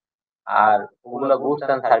সম্পর্কিত। আর ওগুলো গুডস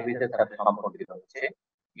এন্ড সার্ভিসের সাথে সম্পর্কিত হচ্ছে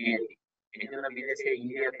বিএসটি। এই জন্য বিদেশে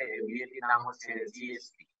ইন্ডিয়াতে বিএসটির নাম হচ্ছে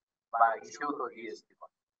জিএসটি বা ইস্যু তো জিএসটি।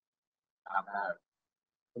 আপনার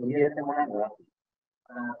ইন্ডিয়াতে মনে হয়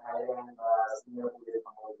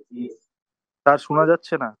স্যার শোনা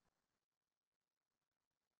যাচ্ছে না।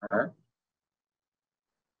 হ্যাঁ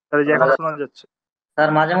স্যার এই যে এখন শোনা যাচ্ছে। স্যার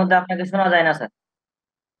মাঝে মধ্যে আপনাকে শোনা যায় না স্যার।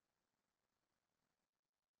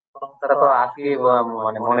 তারা তো আজকে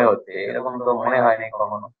মানে মনে হচ্ছে, এরকম তো মনে হয়নি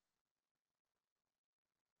কখনো।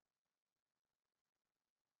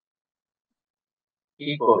 কি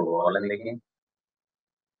করবো বলেন দেখি।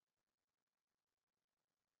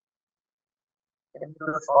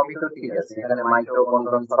 সবই তো ঠিক আছে, এখানে মাইক্রো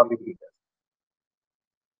কন্ট্রোল সবই ঠিক আছে।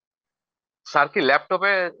 স্যার কি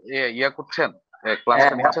ল্যাপটপে ইয়া করছেন,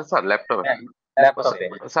 ক্লাসটা নিচ্ছেন স্যার ল্যাপটপে? ল্যাপটপে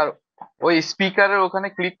স্যার ওই স্পিকারের ওখানে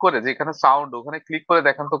ক্লিক করে, যেখানে সাউন্ড ওখানে ক্লিক করে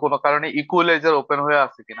দেখেন তো কোনো কারণে ইকুয়ালাইজার ওপেন হয়ে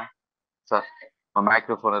আছে কিনা স্যার,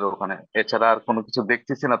 মাইক্রোফোনের ওখানে। এছাড়া আর কোনো কিছু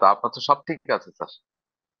দেখতেছি না তো, আপনার তো সব ঠিক আছে স্যার।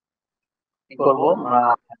 কি করবো,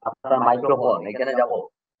 আপনার মাইক্রোফোন এখানে যাব।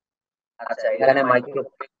 আচ্ছা, এখানে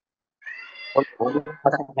মাইক্রোফোন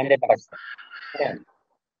 100%।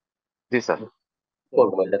 জি স্যার।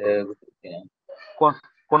 করবো এটাতে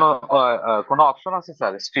কোনো কোনো অপশন আছে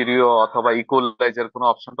স্যার, স্টিরিও অথবা ইকুয়ালাইজার কোনো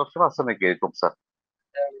অপশন টপশন আছে নাকি এরকম স্যার?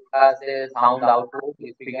 আছে sound output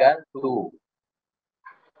speaker 2,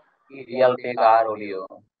 real take আর অডিও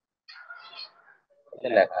এটা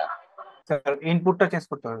লেখা। স্যার ইনপুটটা চেঞ্জ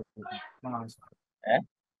করতে হবে মনে হয় স্যার। হ্যাঁ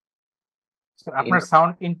স্যার আপনার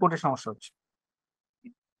সাউন্ড ইনপুটের সমস্যা হচ্ছে।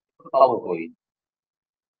 পাবো কই,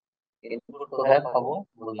 ইনপুট কোথায় পাবো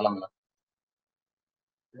বুঝলাম না।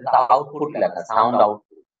 আউটপুট লেখা, সাউন্ড আউটপুট।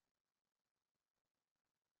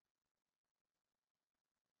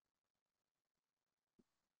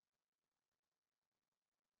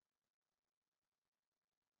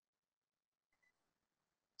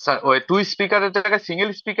 স্যার ওই টু স্পিকারের জায়গায় সিঙ্গেল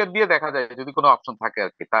স্পিকার দিয়ে দেখা যায় যদি কোনো অপশন থাকে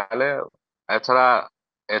আর কি, তাহলে। এছাড়া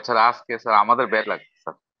এছাড়া আজকে স্যার আমাদের ব্যাড লাগছে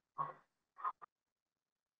স্যার।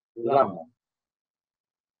 বুঝলাম না।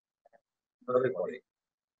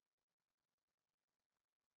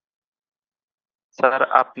 স্যার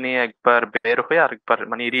আপনি একবার বের হয়ে আরেকবার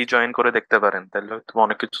মানে রিজয়েন করে দেখতে পারেন, তাহলে হয়তো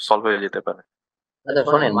অনেক কিছু সলভ হয়ে যেতে পারে। আচ্ছা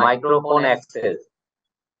শোনেন, মাইক্রোফোন অ্যাক্সেস,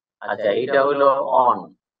 আচ্ছা এইটা হলো অন,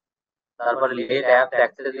 তারপরে late apps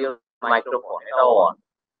access your microphone, এটাও on,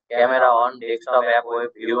 camera on, desktop app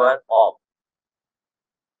web viewer of.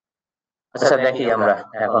 আচ্ছা দেখি আমরা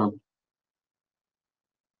এখন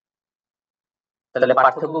তাহলে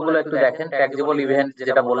পার্থক্যগুলো একটু দেখেন। ট্যাক্সেবল ইভেন্ট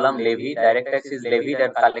যেটা বললাম, Levy, direct tax is levied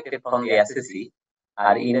and collected from the অ্যাসেসি,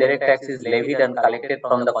 R indirect tax is levied and collected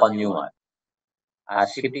from the consumer. R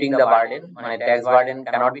shifting the burden, মানে tax burden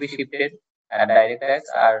cannot B shifted at direct tax,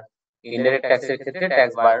 R indirect ট্যাক্সের ক্ষেত্রে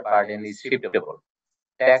tax burden is শিফটেবল।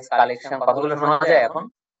 Tax collection, কথাগুলো শোনা যায় এখন?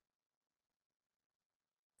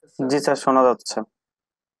 জি sir, শোনা যাচ্ছে।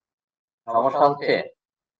 সমস্যা হচ্ছে?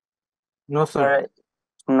 No sir.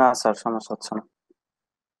 না স্যার, সমস্যা হচ্ছে না।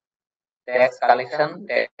 Tax collection,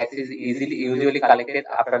 tax is usually collected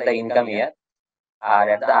after the income year, R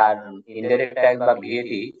indirect tax বা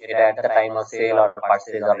VAT এটা at the time of sale or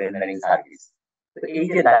purchase or rendering service। তো এই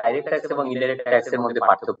যে ডাইরেক্ট ট্যাক্স এবং ইনডাইরেক্ট ট্যাক্স এর মধ্যে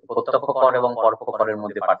পার্থক্য, প্রত্যক্ষ কর এবং পরোক্ষ করের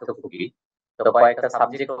মধ্যে পার্থক্য কি? তো কয়েকটা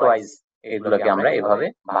সাবজেক্ট ওয়াইজ এগুলোকে আমরা এভাবে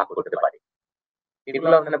ভাগ করতে পারি।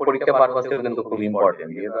 এগুলো আপনার পরীক্ষা পারপাসেও কিন্তু খুব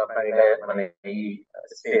ইম্পর্টেন্ট, যেহেতু আপনার এটা মানে এই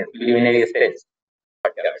স্টেজ, প্রিলিমিনারি স্টেজ।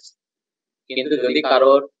 কিন্তু যদি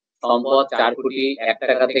কারোর সম্পদ 4 কোটি 1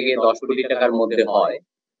 টাকা থেকে 10 কোটি টাকার মধ্যে হয়,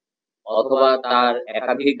 অথবা তার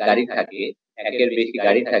একাধিক গাড়ি থাকে, একের বেশি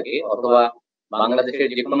গাড়ি থাকে, অথবা বাংলাদেশের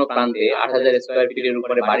যে কোনো প্রান্তে 8,000 স্কয়ার ফিটের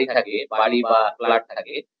উপরে বাড়ি থাকে, বাড়ি বা ফ্ল্যাট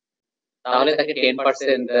থাকে, তাহলে তাকে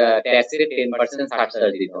 10% ট্যাক্সের 10%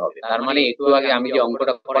 সারচার্জ দিতে হবে। তার মানে একটু আগে আমি যে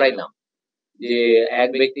অঙ্কটা করাইলাম যে এক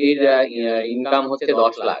ব্যক্তির ইনকাম হচ্ছে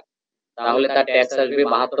 10 লাখ, তাহলে তার ট্যাক্স আসবে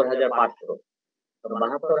 72,500।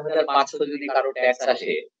 72,500 যদি কারো ট্যাক্স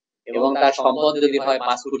আসে এবং তার সম্পদ যদি হয়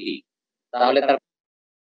 5 কোটি, তাহলে তার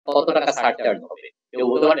কত টাকা সারচার্জ হবে কেউ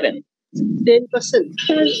বলতে পারবেন? 10%,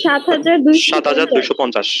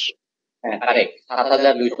 7,250। হ্যাঁ কারেক্ট,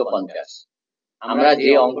 7,250। আমরা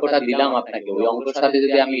যে অঙ্কটা দিলাম আপনাকে, ওই অঙ্কের সাথে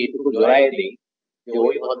যদি আমি এটুকু জড়াই দিই যে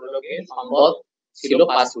ওই ভদ্রলোকের সম্পদ ছিল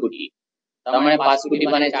 5 কোটি, তার মানে 5 কোটি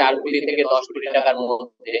মানে 4 কোটি থেকে 10 কোটি টাকার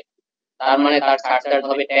মধ্যে, তার মানে তার সারচার্জ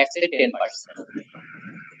হবে ট্যাক্সের 10%।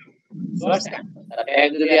 তার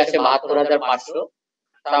ট্যাক্স যদি আসে 72,500,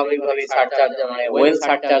 স্বাভাবিকভাবে সারচার্জ মানে ওয়েল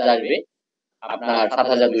সারচার্জ আসবে আপনার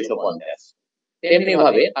 7,250। তেমনি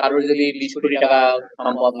ভাবে কারোর যদি 20 কোটি টাকা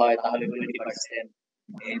সম্পদ হয় তাহলে 20%।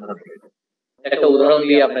 একটা উদাহরণ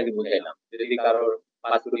দিয়ে আপনাকে বুঝাইলাম, যদি কারোর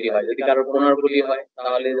 5 কোটি হয়, যদি কারোর 15 কোটি হয়,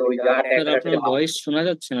 তাহলে ওই জায়গা ট্যাক্স আসবে। ভয়েস শোনা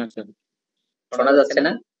যাচ্ছে না স্যার। শোনা যাচ্ছে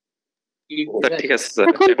না? কি স্যার ঠিক আছে স্যার।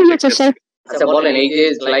 এখন ঠিক আছে স্যার। আচ্ছা বলেন, এই যে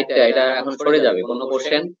স্লাইডটা এটা এখন সরে যাবে, কোনো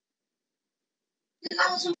কোশ্চেন?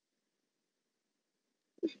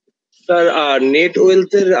 স্যার নেট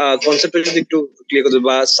ওয়েলথ এর কনসেপ্টটা যদি একটু ক্লিয়ার করে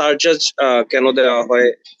বা সারচার্জ কেন দেওয়া হয়?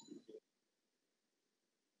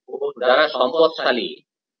 যারা সম্পদশালী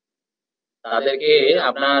তাদেরকে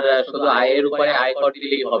আপনার শুধু আয়ের উপরে আয়কর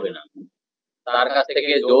দিলেই হবে না, তার কাছ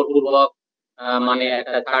থেকে জোরপূর্বক মানে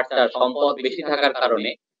একটা ছাড়, সম্পদ বেশি থাকার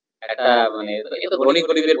কারণে একটা মানে এটা ধনী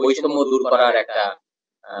গরিবের বৈষম্য দূর করার একটা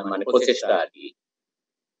মানে প্রচেষ্টা আর কি।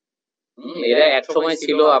 এরা এক সময়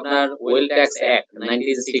ছিল আপনার ওয়েল ট্যাক্স অ্যাক্ট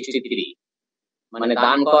 1963, মানে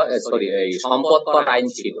দান কর সম্পদ কর আইন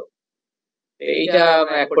ছিল। এইটা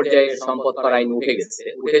এক পর্যায়ে সম্পদ কর আইন উঠে গেছে,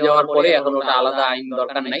 উঠে যাওয়ার পরে এখন ওটা আলাদা আইন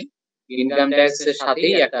দরকার নাই, ইনকাম ট্যাক্স এর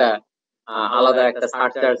সাথেই একটা আলাদা একটা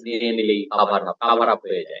সারচার্জ দিয়ে নিলেই কভার আপ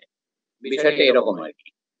হয়ে যায়। বিষয়টা এরকম আর কি,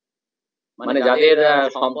 মানে যাদের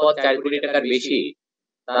সম্পদ 4 কোটি টাকার বেশি,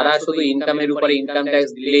 তারা শুধু ইনকামের উপরে ইনকাম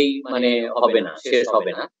ট্যাক্স দিলেই মানে হবে না, শেষ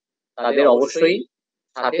হবে না, তাদের অবশ্যই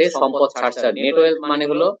সাথে সম্পদ সারচার্জ। নেট ওয়েলথ মানে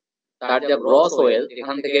হলো তার যা গ্রস ওয়েলথ,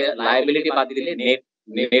 এখান থেকে লায়াবিলিটি বাদ দিলে নেট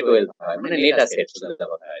ওয়েলথ হয়, মানে নেট অ্যাসেট,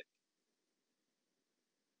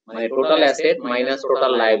 মানে total asset minus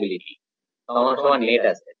total liability সমান সমান নেট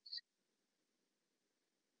অ্যাসেট।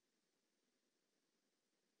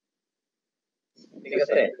 ঠিক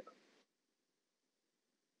আছে?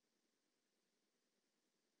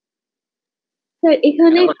 স্যার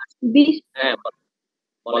এখানে 20, হ্যাঁ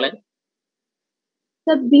বলেন।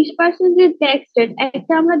 স্যার 20% যে ট্যাক্স রেট,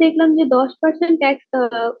 একটা আমরা দেখলাম যে 10% ট্যাক্স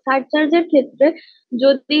সারচার্জের ক্ষেত্রে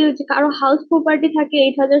যদি কারো হাউস প্রপার্টি থাকে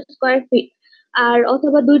 8,000 স্কয়ার ফিট আর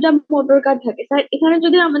অথবা 2টা মোটর কার থাকে। স্যার এখানে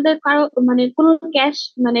যদি আমাদের কারো মানে কোনো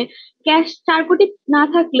ক্যাশ 4 কোটি না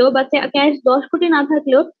থাকলেও বা ক্যাশ 10 কোটি না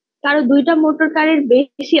থাকলেও কারো 2টা মোটর কারের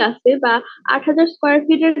বেশি আছে বা 8,000 স্কয়ার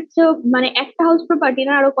ফিটের চেয়েও মানে একটা হাউস প্রপার্টি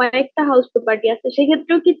না আরো কয়েকটা হাউস প্রপার্টি আছে,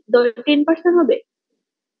 সেক্ষেত্রেও কি 10% হবে?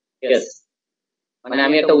 মানে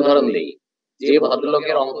আমি একটা উদাহরণ দিই যে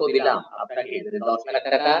ভদ্রলোকের অঙ্ক দিলাম আপনাকে, যে 10 লাখ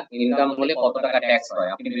টাকা ইনকাম হলে কত টাকা ট্যাক্স হয়,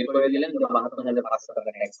 আপনি বের করে দিলেন যে 72,500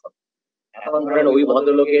 টাকা ট্যাক্স হবে। এখন ধরেন ওই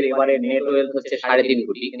ভদ্রলোকের এবারে নেট ওয়েলথ হচ্ছে 3.5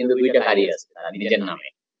 কোটি, কিন্তু 2টা গাড়ি আছে তার নিজের নামে,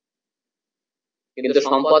 কিন্তু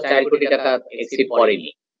সম্পদ 4 কোটি টাকা এক্সিড করেনি।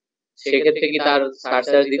 সেক্ষেত্রে কি তার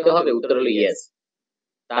সারচার্জ দিতে হবে? উত্তর হলো ইয়েস।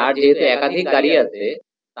 তার যেহেতু একাধিক গাড়ি আছে,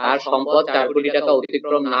 তার সম্পদ 4 কোটি টাকা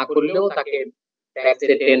অতিক্রম না করলেও তাকে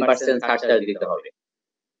ট্যাক্সের 10% সারচার্জ দিতে হবে।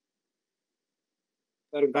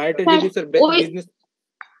 স্যার গাড়িটা স্যার যদি স্যার ওই বিজনেস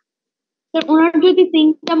স্যার ওনার যদি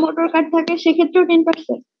 3টা মোটর কার থাকে সেক্ষেত্রেও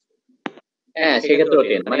 10%? হ্যাঁ, সেক্ষেত্রেও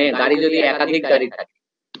 10, মানে গাড়ি যদি একাধিক গাড়ি থাকে।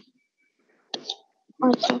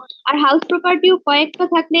 আচ্ছা, আর হাউস প্রপার্টিও কয়েকটা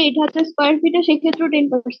থাকলে 8,000 স্কয়ার ফিটে সেক্ষেত্রেও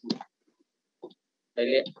 10%?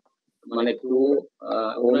 তাহলে মানে টু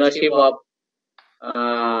ওনারশিপ অফ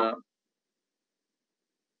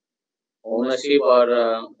ওনারশিপ আর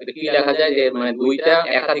কি লেখা যায় যে মানে দুইটা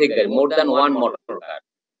একাধিক গাড়ি, more than one motor car,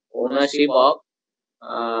 ownership of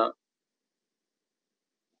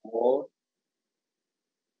more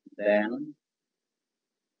than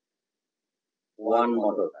one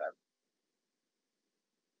motor car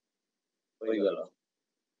হয়ে গেল।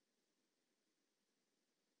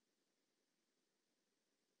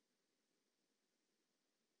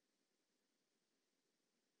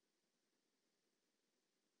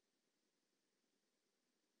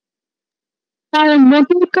 আর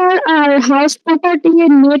মোটর কার আর হাউস প্রপার্টি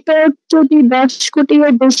এর নেট ওয়ার্থ যদি 10 কোটি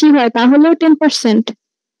এর বেশি হয় তাহলেও 10%?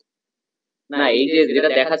 না, এই যে যেটা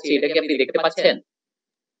দেখাচ্ছি এটা কি আপনি দেখতে পাচ্ছেন?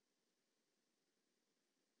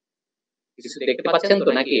 কিছু দেখতে পাচ্ছেন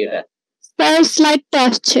তো নাকি এটা? স্যার স্লাইডটা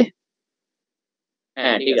আসছে।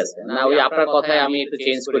 হ্যাঁ ঠিক আছে, না ওই আপনার কথায় আমি একটু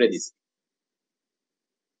চেঞ্জ করে দিচ্ছি।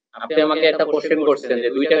 আপনি আমাকে একটা কোশ্চেন করছেন যে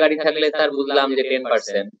 2টা গাড়ি থাকলে স্যার বুঝলাম যে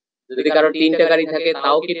 10%, যদি কারো 3টা গাড়ি থাকে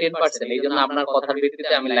তাও কি 10%? এই জন্য আপনার কথার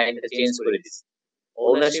ভিত্তিতে আমি লাইনটা চেঞ্জ করে দিচ্ছি।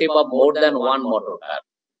 Ownership of more than one motor car,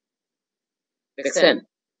 দেখছেন?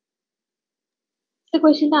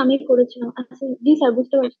 কোয়েশ্চেনটা আমি করেছিলাম। আচ্ছা জি স্যার,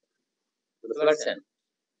 বুঝতে পারছি। বুঝতে পারছেন?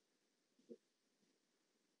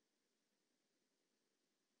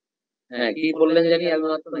 হ্যাঁ, কি বললেন জানি আমি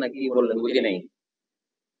মাত্র, না কি বললেন বুঝি নাই।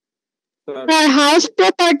 স্যার হাউস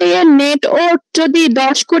প্রপার্টি এর নেট ওয়ার্থ যদি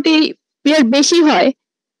 10 কোটি এর বেশি হয়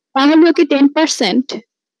তাহলেও কি 10%?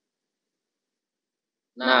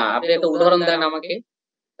 না, আপনি একটা উদাহরণ দেন আমাকে,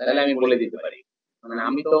 তাহলে আমি বলে দিতে পারি। মানে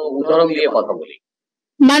আমি তো উদাহরণ দিয়ে কথা বলি।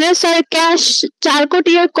 মানে স্যার ক্যাশ 4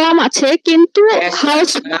 কোটি এর কম আছে কিন্তু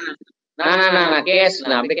হাউস না না না না না, ক্যাশ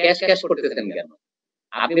না, আপনি ক্যাশ ক্যাশ করতেছেন কেন?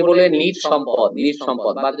 আপনি বলবেন নিট সম্পদ, নিট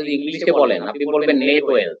সম্পদ, বা যদি ইংলিশে বলেন আপনি বলবেন নেট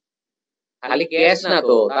ওয়েলথ। খালি ক্যাশ না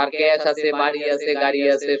তো, তার ক্যাশ আছে, বাড়ি আছে, গাড়ি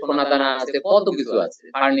আছে, সোনা দানা আছে, কত কিছু আছে,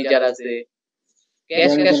 ফার্নিচার আছে।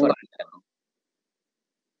 ক্যাশ ক্যাশ করেন কেন?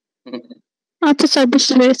 আচ্ছা স্যার,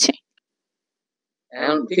 বুঝতে পেরেছি।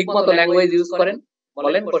 এখন ঠিক মতো ল্যাঙ্গুয়েজ ইউজ করেন,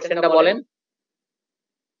 বলেন কোশ্চেনটা বলেন।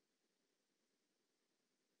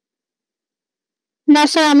 না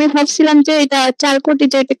স্যার, আমি ভাবছিলাম যে এটা 4 কোটি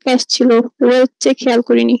যে এটা ক্যাশ ছিল, ওয়েলথ চেক খেয়াল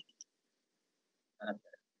করিনি।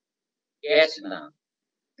 ক্যাশ না,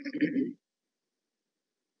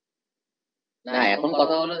 না এখন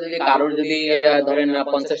কথা হলো যে কারোর যদি ধরেন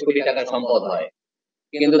 50 কোটি টাকার সম্পদ হয়,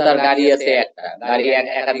 কিন্তু তার গাড়ি আছে একটা, গাড়ি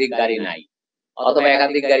একাধিক গাড়ি নাই, অথবা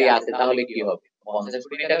একাধিক গাড়ি আছে, তাহলে কি হবে? 50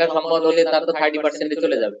 কোটি টাকার সম্পদ হলে তার তো 30%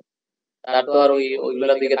 চলে যাবে, তার তো আর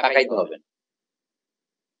ওইগুলোর দিকে তাকাইতে হবে না।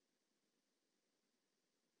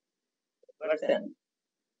 বুঝছেন?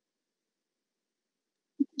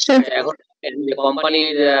 এখন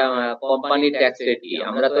কোম্পানির ট্যাক্স রেট কি,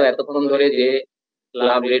 আমরা তো এতক্ষণ ধরে যে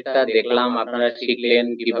স্ল্যাব রেটটা দেখলাম, আপনারা শিখলেন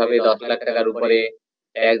কিভাবে 10 লাখ টাকার উপরে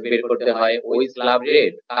ট্যাক্স বের করতে হয়। ওই স্ল্যাব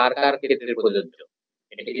রেট কার কার ক্ষেত্রে প্রযোজ্য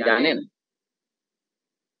এটা কি জানেন?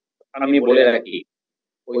 আমি বলে রাখি,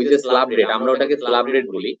 ওই যে স্ল্যাব রেট, আমরা ওটাকে স্ল্যাব রেট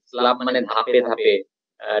বলি। স্ল্যাব মানে ধাপে ধাপে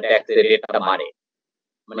ট্যাক্সের রেটটা বাড়ে,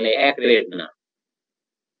 মানে এক রেট না।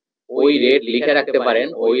 ওই রেট লিখে রাখতে পারেন,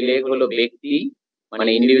 ওই রেট হলো ব্যক্তি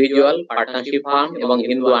মানে ইন্ডিভিজুয়াল, পার্টনারশিপ ফার্ম এবং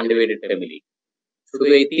হিন্দু আনডিভাইডেড ফ্যামিলি। শুধু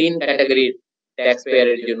এই 3 ক্যাটাগরির ট্যাক্স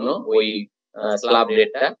পেয়ারের জন্য ওই স্ল্যাব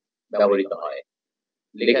রেটটা ব্যবহৃত হয়।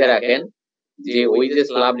 লিখে রাখেন যে ওই যে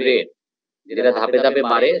স্ল্যাব রেট যেটা ধাপে ধাপে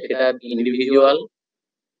বাড়ে, সেটা individual,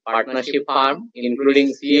 partnership firm including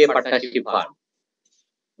CA partnership firm.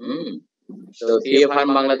 তো সিএ ফার্ম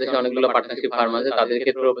বাংলাদেশে অনেকগুলো পার্টনারশিপ ফার্ম আছে, তাদের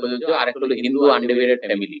ক্ষেত্রেও প্রযোজ্য। আরেকটা হলো হিন্দু আনডিভাইডেড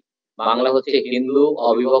ফ্যামিলি, বাংলা হচ্ছে হিন্দু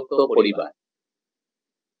অবিভক্ত পরিবার।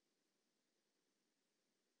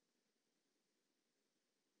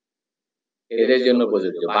 এদের জন্য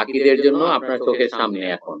প্রযোজ্য, বাকিদের জন্য আপনার চোখের সামনে।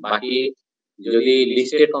 এখন বাকি যদি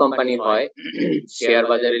লিস্টেড কোম্পানি হয়, শেয়ার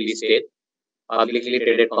বাজারে লিস্টেড, পাবলিকলি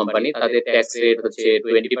ট্রেডেড কোম্পানি, তাদের ট্যাক্স রেট হচ্ছে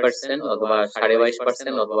 20% অথবা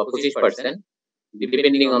 22.5% অথবা 25%,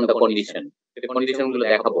 depending on the condition. Condition গুলো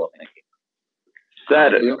দেখাবো আপনাকে।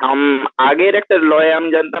 স্যার আগের একটা লয়ে আমি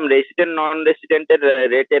জানতাম রেসিডেন্ট নন রেসিডেন্টের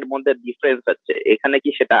রেটের মধ্যে ডিফারেন্স আছে, এখানে কি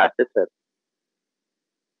সেটা আছে স্যার?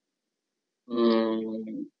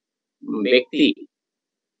 ব্যক্তি,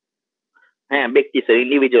 হ্যাঁ ব্যক্তি sir,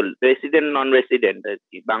 individual, resident non resident আর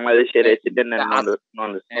কি, বাংলাদেশের রেসিডেন্ট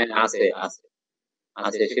নন আছে আছে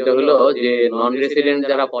আছে। সেটা হলো যে নন রেসিডেন্ট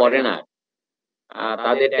যারা ফরেনার,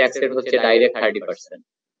 তাদের ট্যাক্স রেট হচ্ছে ডাইরেক্ট 30%,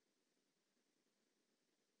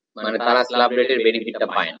 মানে তারা স্ল্যাব রেটের বেনিফিটটা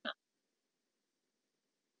পায় না।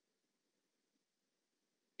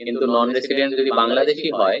 কিন্তু নন রেসিডেন্ট যদি বাংলাদেশি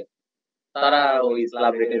হয় তারা ওই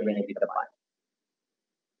স্ল্যাব রেটের বেনিফিটটা পায়।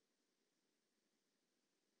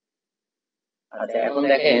 আচ্ছা, এখন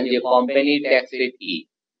দেখেন যে কোম্পানি ট্যাক্স রেট কি।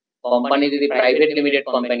 কোম্পানি যদি প্রাইভেট লিমিটেড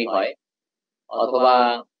কোম্পানি হয় অথবা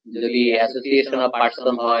যদি অ্যাসোসিয়েশন অফ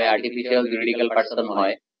পার্সন হয়, আর্টিফিশিয়াল জুরিডিক্যাল পার্সন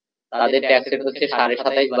হয়, তাদের ট্যাক্স রেট হচ্ছে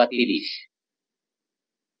 27.5 বা 30,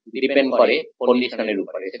 ডিপেন্ড করে কন্ডিশনের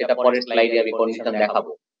উপরে। সেটা পরের স্লাইডে আমি কন্ডিশন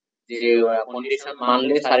দেখাবো যে কন্ডিশন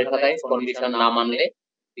মানলে 27.5, কন্ডিশন না মানলে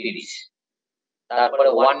 30। তারপরে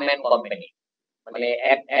ওয়ান ম্যান কোম্পানি, মানে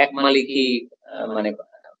এক মালিকই মানে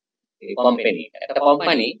কোম্পানি, একটা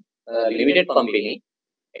কোম্পানি লিমিটেড কোম্পানি,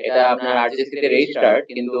 এটা আপনার আরজিসি তে রেজিস্টার্ড,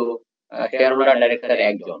 কিন্তু শেয়ার হোল্ডার ডাইরেক্টর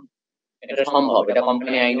একজন। এটা সম্ভব, এটা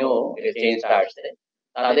কোম্পানি আইনেও চেঞ্জটা আসছে।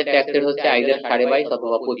 তাদের ট্যাক্স রেট হচ্ছে আইদার 22.5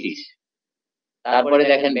 অথবা 25। তারপরে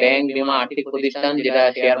দেখেন ব্যাংক, বীমা, আর্থিক প্রতিষ্ঠান যেটা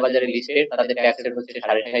শেয়ার বাজারে লিস্টেড, তাদের ট্যাক্স রেট হচ্ছে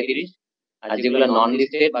 37.5। আর যেগুলো নন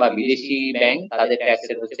লিস্টেড বা বিদেশি ব্যাংক, তাদের ট্যাক্স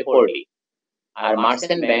রেট হচ্ছে 40। আর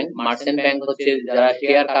মার্চেন্ট ব্যাংক হচ্ছে যারা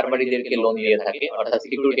শেয়ার কারবারিদেরকে লোন দিয়ে থাকে, অর্থাৎ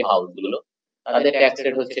সিকিউরিটি হাউস গুলো, তাদের ট্যাক্স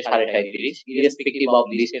রেট হচ্ছে 37.5, irrespective of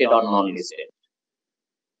listed or non listed.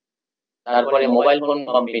 তারপরে মোবাইল ফোন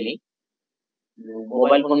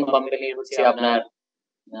কোম্পানি হচ্ছে আপনার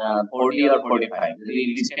 40 or 45, যদি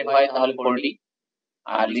লিস্টেড হয় তাহলে 40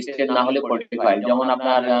 আর লিস্টেড না হলে 45। যেমন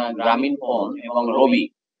আপনার গ্রামীণ ফোন এবং রবি,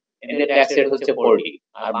 এদের ট্যাক্স রেট হচ্ছে 40,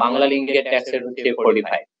 আর বাংলা লিংকের ট্যাক্স রেট হচ্ছে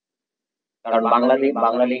 45, কারণ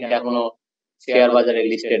বাংলা লিংক এখনো শেয়ার বাজারে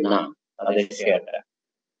লিস্টেড না তাদের শেয়ারটা।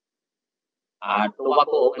 আর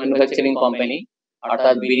টোবাকো ম্যানুফ্যাকচারিং কোম্পানি,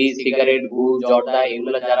 অর্থাৎ বিড়ি, সিগারেট, গুড়, জর্দা,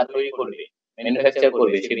 এগুলো যারা তৈরি করবে, ম্যানুফ্যাকচার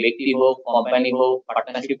করবে, সে ব্যক্তি হোক, কোম্পানি হোক,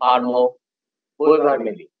 পার্টনারশিপ ফার্ম হোক, ওইভাবে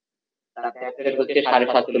মিলে, তার ট্যাক্স রেট হচ্ছে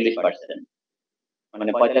 47.5%,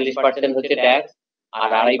 মানে 45% হচ্ছে ট্যাক্স আর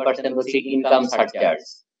 2.5% হচ্ছে ইনকাম সারচার্জ,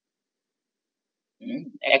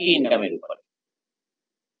 একই ইনকামের উপর।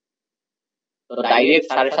 তো ডাইরেক্ট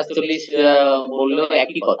 47.5 বললেও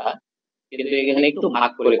একই কথা, কিন্তু এখানে একটু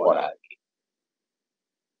ভাগ করে করা আর কি।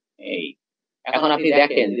 এই এখন আপনি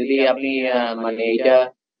দেখেন, যদি আপনি মানে এইটা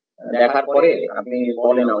দেখার পরে আপনি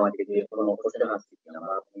বলেন আমাকে যে কোনো কোশ্চেন আছে কিনা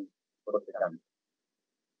বা আপনি করতে চান।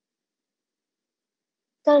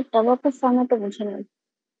 স্যার টবাকো ফর্মেটটা বুঝে নেন।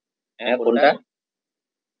 হ্যাঁ, কোনটা?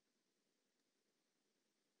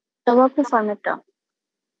 টবাকো ফর্মেটটা।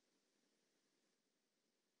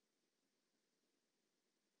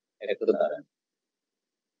 একটু দাঁড়ান।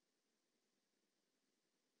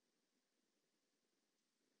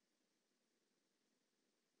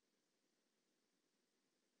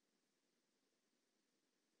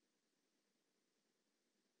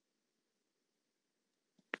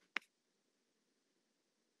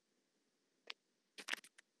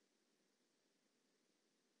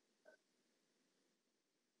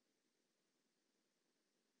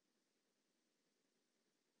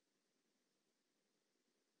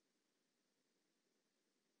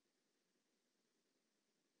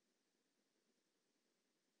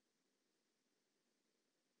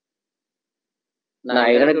 না,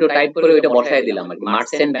 এখানে একটু টাইপ করে ওইটা বসায় দিলাম আর কি।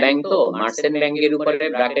 মার্চেন্ট ব্যাংক, তো মার্চেন্ট ব্যাংকের উপরে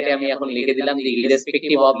ব্র্যাকেটে আমি এখন লিখে দিলাম যে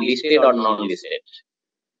irrespective of listed or non listed,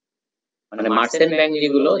 মানে মার্চেন্ট ব্যাংক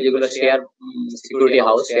যেগুলো share security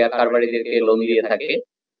house, share কারবারিদেরকে loan দিয়ে থাকে,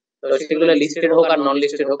 তো সেগুলো লিস্টেড হোক আর নন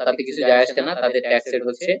লিস্টেড হোক তাতে কিছু যায় আসে না, তাদের ট্যাক্স রেট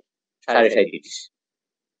হচ্ছে 37.5।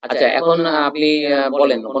 আচ্ছা, এখন আপনি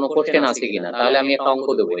বলেন কোনো কোশ্চেন আছে কিনা, তাহলে আমি একটা অঙ্ক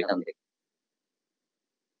দেবো এখান থেকে।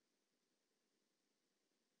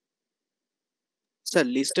 স্যার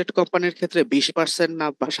লিস্টেড কোম্পানির ক্ষেত্রে 20% না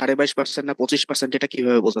 22.5% না 25%, এটা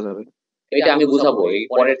কিভাবে বোঝা যাবে? এটা আমি বুঝাবো এই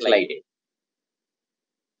পরের স্লাইডে,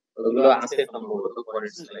 ওগুলো আছে সম্ভবত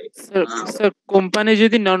পরের স্লাইডে। স্যার কোম্পানি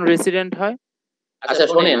যদি নন রেসিডেন্ট হয়? আচ্ছা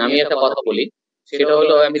শোনেন, আমি একটা কথা বলি, সেটা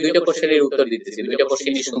হলো আমি দুইটা কোশ্চেনের উত্তর দিতেছি, দুইটা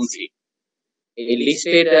কোশ্চেনই শুনছি। এই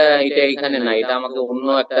লিস্টেড এটা এখানে না, এটা আমাকে অন্য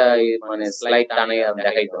একটা মানে স্লাইড টানে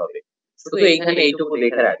দেখাইতে হবে। শুধু এইখানে এইটুকু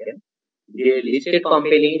দেখে রাখেন যে লিস্টেড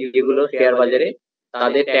কোম্পানি যেগুলো শেয়ার বাজারে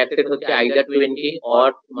তাদের ট্যাক্স রেট হচ্ছে আইদার 20 অর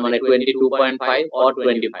মানে 22.5 অর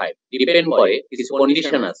 25, ডিপেন্ড করে, কিছু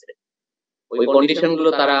কন্ডিশন আছে, ওই কন্ডিশন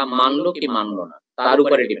গুলো তারা মানলো কি মানলো না তার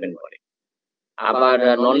উপরে ডিপেন্ড করে। আবার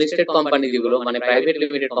নন লিস্টেড কোম্পানি যেগুলো মানে প্রাইভেট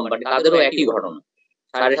লিমিটেড কোম্পানি, তাদেরও একই ঘটনা,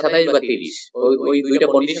 27.5 বা 30, ওই দুইটা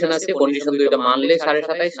কন্ডিশন আছে, কন্ডিশন দুইটা মানলে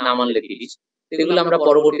 27.5, না মানলে 30। সেগুলো আমরা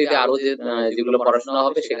পরবর্তীতে আরো যেগুলো পড়াশোনা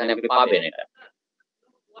হবে সেখানে আপনি পাবেন এটা।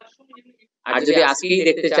 আর যদি আজকেই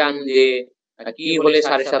দেখতে চান যে কি হলে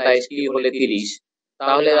 27.5, কি হলে 30,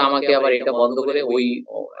 তাহলে আমাকে আবার এটা বন্ধ করে ওই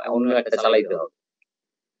অন্য একটা চালাইতে হবে।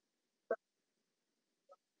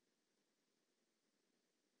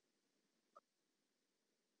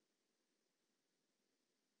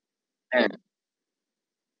 হ্যাঁ,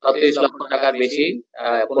 30 লক্ষ টাকার বেশি,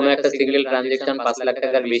 কোনো একটা সিঙ্গেল ট্রানজেকশন 5 লাখ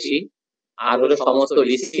টাকার বেশি, আর হলো সমস্ত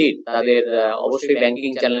রিসিট তাদের অবশ্যই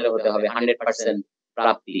ব্যাংকিং চ্যানেলে হতে হবে 100%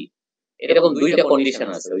 প্রাপ্তি। এরকম দুইটা কন্ডিশন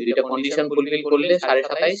আছে, ওই দুইটা কন্ডিশন ফুলফিল করলে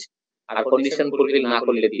 27.5, আর কন্ডিশন ফুলফিল না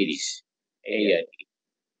করলে 30, এই আর কি।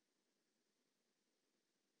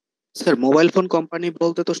 স্যার মোবাইল ফোন কোম্পানি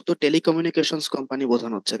বলতে তো টেলিকমিউনিকেশনস কোম্পানি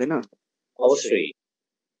বোঝানো হচ্ছে, তাই না? অবশ্যই।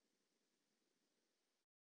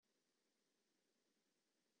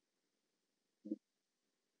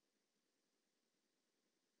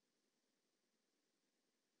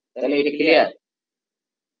 তাহলে এটা ক্লিয়ার?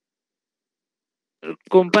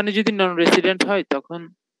 কোম্পানি যদি নন রেসিডেন্ট হয় তখন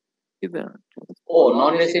ও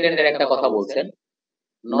নন রেসিডেন্টের একটা কথা বলছেন,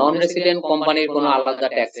 নন রেসিডেন্ট কোম্পানির কোনো আলাদা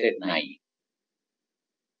ট্যাক্স রেট নাই।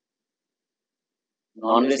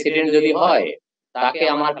 নন রেসিডেন্ট যদি হয় তাকে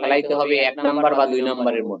আমার ফেলাইতে হবে 1 নাম্বার বা 2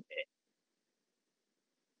 নাম্বারের মধ্যে।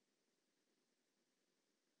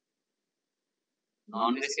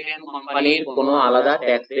 নন রেসিডেন্ট কোম্পানির কোনো আলাদা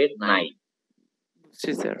ট্যাক্স রেট নাই।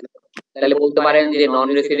 তাহলে বলতে পারেন যে নন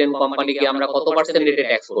রেসিডেন্ট কোম্পানিকে আমরা কত পার্সেন্ট রেটে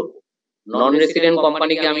ট্যাক্স করব? নন রেসিডেন্ট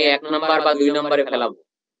কোম্পানিকে আমি 1 নাম্বার বা 2 নাম্বারে ফেলাবো,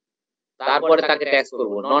 তারপরে তাকে ট্যাক্স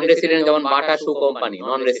করব। নন রেসিডেন্ট যেমন বাটা শু কোম্পানি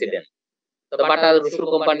নন রেসিডেন্ট, তো বাটা শু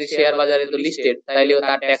কোম্পানির শেয়ার বাজারে তো লিস্টেড, তাইলেও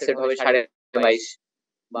তার ট্যাক্স রেট হবে 22.5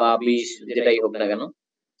 বা 20, যেটাই হোক না কেন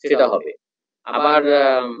সেটা হবে। আবার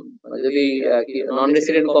যদি নন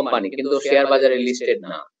রেসিডেন্ট কোম্পানি কিন্তু শেয়ার বাজারে লিস্টেড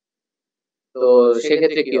না, তো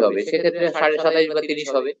সেক্ষেত্রে কি হবে? সেক্ষেত্রে 27.5 বা 30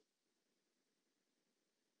 হবে।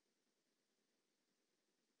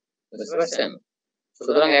 বুঝতে পারছেন?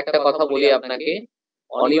 সুতরাং একটা কথা বলি আপনাকে,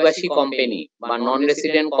 অনিবাসী কোম্পানি বা নন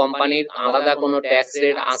রেসিডেন্ট কোম্পানির আলাদা কোনো ট্যাক্স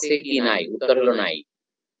রেট আছে কি নাই? উত্তর হলো নাই।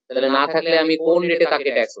 তাহলে না থাকলে আমি কোন রেটে তাকে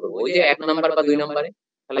ট্যাক্স করব? ওই যে 1 নাম্বার বা 2 নাম্বারে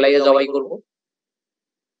ফেলাইয়া জবাই করব।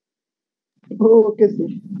 Okay sir.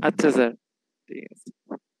 আচ্ছা স্যার, ঠিক আছে।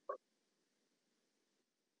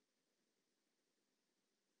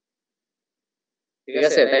 ঠিক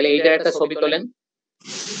আছে, তাহলে এইটার একটা ছবি তোলেন।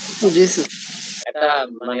 জি স্যার। একটা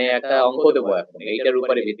মানে একটা অঙ্ক দেবো এখন এইটার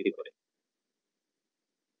উপরে ভিত্তি করে।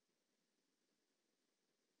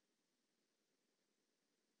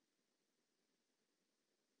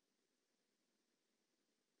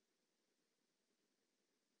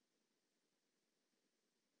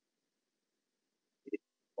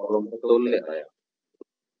 তুললে হয়।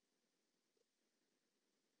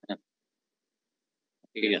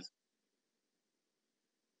 ঠিক আছে।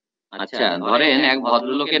 আচ্ছা, ধরেন এক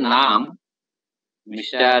ভদ্রলোকের নাম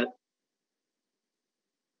মিস্টার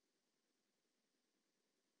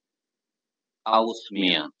আউস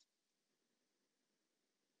মিয়া।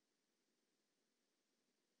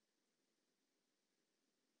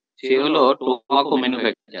 সে হলো টোবাকো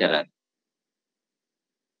ম্যানুফ্যাকচারার।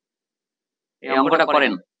 এই অঙ্কটা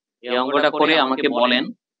করেন, এই অঙ্কটা করে আমাকে বলেন।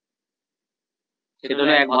 সেটা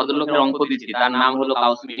হলো এক ভদ্রলোকের অঙ্ক দিচ্ছি, তার নাম হলো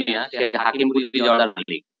কাউস মিয়া, সে হাকিমপুরি জর্দার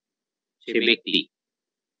মালিক, সে ব্যক্তি।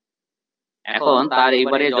 এখন তার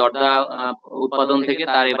এবারে জর্দা উৎপাদন থেকে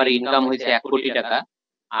তার এবারে ইনকাম হয়েছে 1 কোটি টাকা,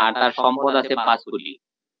 আর তার সম্পদ আছে 5 কোটি।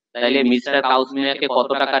 তাইলে মিস্টার কাউস মিয়াকে কত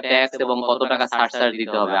টাকা ট্যাক্স এবং কত টাকা সারচার্জ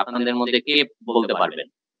দিতে হবে আপনাদের মধ্যে কে বলতে পারবেন?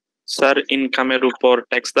 স্যার ইনকামের উপর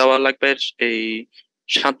ট্যাক্স দেওয়া লাগবে এই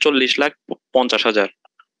 47,50,000,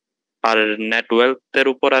 আর নেট ওয়েলথের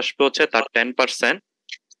উপর আসবে হচ্ছে তার 10%,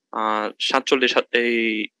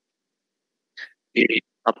 47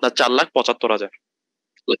 আপনার 4,75,000।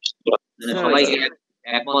 সবাই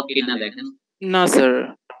একমত কিনা দেখেন। না স্যার,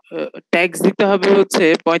 ট্যাক্স দিতে হবে হচ্ছে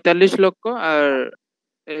 45 লক্ষ, আর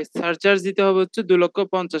সারচার্জ দিতে হবে হচ্ছে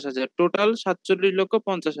 2,50,000, টোটাল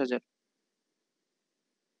 47,50,000।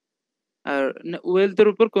 আর ওয়েলথের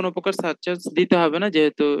উপর কোনো প্রকার সারচার্জ দিতে হবে না,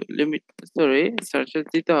 যেহেতু লিমিট, সরি সারচার্জ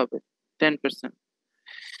দিতে হবে 10%,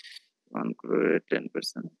 1 crore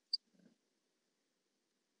 10%।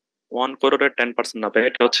 1 crore 10% না,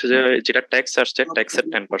 এটা হচ্ছে যে যেটা ট্যাক্স আসছে ট্যাক্সের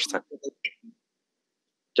 10%,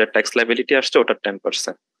 যে ট্যাক্স লায়াবিলিটি আসছে ওটার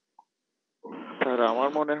 10%। স্যার আমার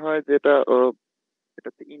মনে হয় যেটা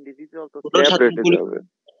এটাতে ইন্ডিভিজুয়াল তো টোটাল স্ল্যাব রেটে যাবে।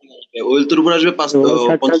 ওয়েলথের উপর আসবে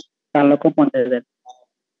 4,50,000।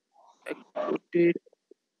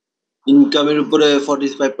 ইনকামের উপরে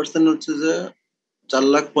 45% হচ্ছে যে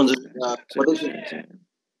 4,50,000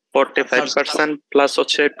 45% প্লাস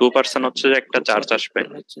হচ্ছে 2% হচ্ছে যে একটা চার্জ আসবে,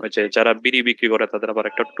 ওই যে যারা বিড়ি বিক্রি করে তাদের আবার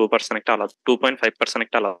একটা 2% একটা আলাদা 2.5%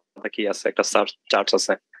 একটা আলাদা কি আছে, একটা চার্জ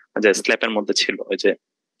আছে যে স্ল্যাবের মধ্যে ছিল, ওই যে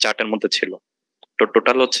চার্টের মধ্যে ছিল। তো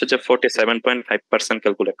টোটাল হচ্ছে যে 47.5%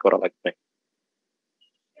 ক্যালকুলেট করা লাগবে।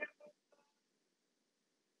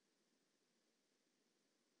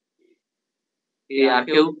 আর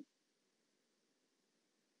কেউ?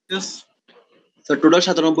 স্যার টোটাল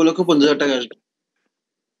 97,50,000 টাকা আসবে।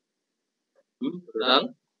 টোটাল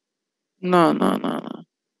না না না না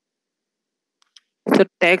স্যার,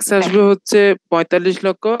 ট্যাক্স আসবে হচ্ছে 45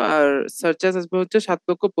 লক্ষ আর সারচার্জ আসবে হচ্ছে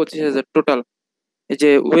 7,25,000 টোটাল, এই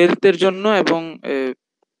যে ওয়েলথের জন্য এবং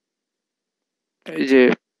এই যে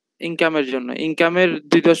ইনকামের জন্য। ইনকামের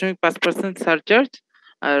 2.5% সারচার্জ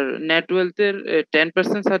আর নেট ওয়েলথের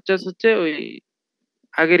 10% সারচার্জ হচ্ছে ওই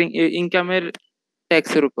আগের ইনকামের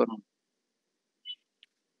ট্যাক্সের উপর।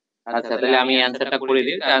 আচ্ছা, তাহলে আমি অ্যানসারটা করে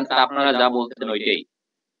দিই। অ্যানসার আপনারা যা বলছেন ওইটাই।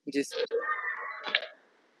 জি স্যার।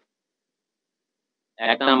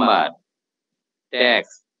 1 নাম্বার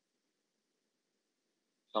ট্যাক্স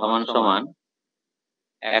সমান সমান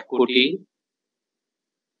 1 কোটি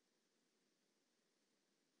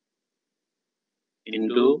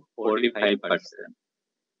ইন্টু 45%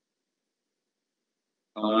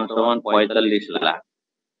 সমান সমান 45 লাখ।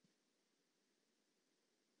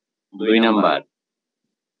 2 নাম্বার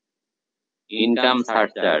ইনকাম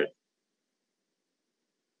সারচার্জ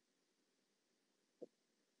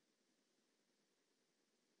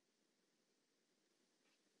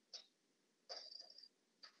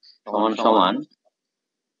সমান সমান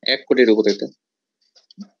 1 কোটির উপরে এটা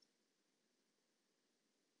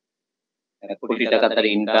 1 কোটি টাকা তার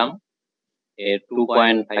ইনকাম, এর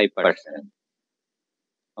 2.5%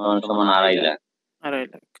 সমান সমান 2.5 lakh. 2.5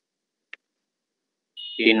 lakh.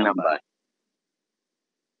 3 number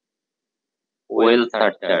well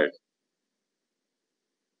surcharge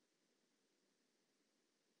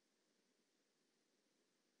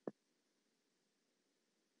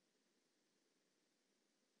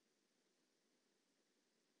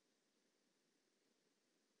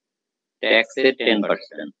ট্যাক্সের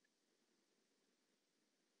 10%।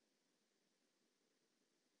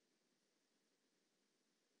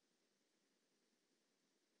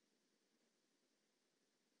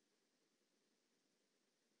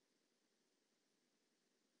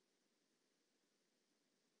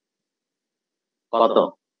 কত?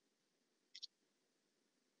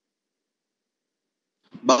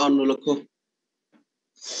 52 লক্ষ।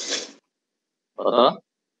 কত?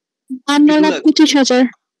 52,25,000।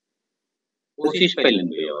 25 পাইলেন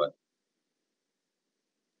কই আবার?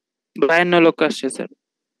 52 লক্ষ আসছে স্যার।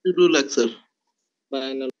 2 লাখ স্যার।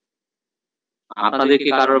 52 আপনাদের কি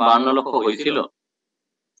কারোর 52 লক্ষ হয়েছিল?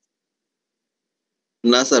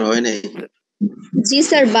 না স্যার, হয় নাই। জি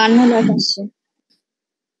স্যার, 52 লাখ আসছে।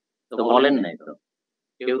 তো বলেন নাই তো,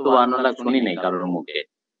 কেউ তো 52 লাখ শুনি নাই কারোর মুখে।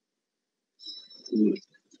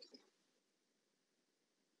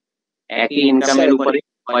 একই ইনকামের উপরে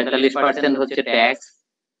 45% হচ্ছে ট্যাক্স,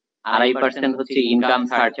 2.5% হচ্ছে ইনকাম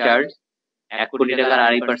সারচার্জ। 1 কোটি টাকার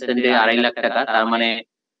 2.5% 2.5 লাখ টাকা, তার মানে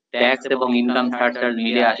ট্যাক্স এবং ইনকাম সারচার্জ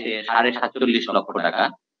মিলে আসে 47.5 লক্ষ টাকা।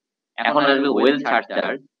 এখন আসবে well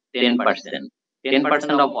surcharge 10%।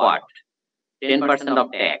 10% of what? 10% of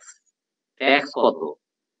tax. Tax কত?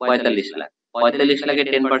 45 লাখ। 45 লাখে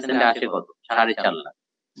 10% আসে কত? 4.5 লাখ।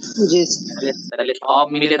 তাহলে সব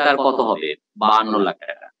মিলে তার কত হবে? 52 লাখ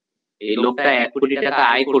টাকা। এই লোকটা 1 কোটি টাকা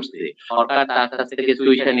আয় করছে, সরকার তার কাছ থেকে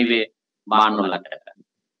চুইসা নিবে 52 লাখ টাকা,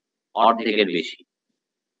 অর্ধেকের বেশি।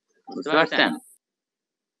 বুঝতে পারছেন?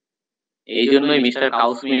 এই জন্যই মিস্টার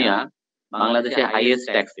কাউস মিয়া বাংলাদেশে হাইয়েস্ট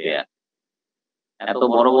ট্যাক্স পেয়ার। এত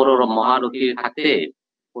বড় বড় মহারথী থাকতে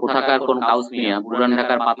কোথাকার কোন কাউস মিয়া পুরান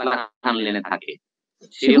ঢাকার পাতলা খান লেনে থাকে।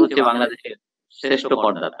 সে হচ্ছে বাংলাদেশের শ্রেষ্ঠ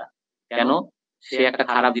করদাতা। কেন? সে একটা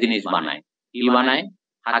খারাপ জিনিস বানায়। কি বানায়?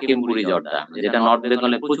 হাকিমপুরি জর্দা, যেটা নর্থ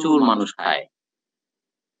বেঙ্গলে প্রচুর মানুষ খায়।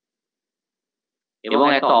 এবং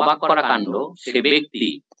একটা অবাক করা কাণ্ড, সে ব্যক্তি,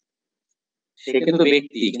 সে কিন্তু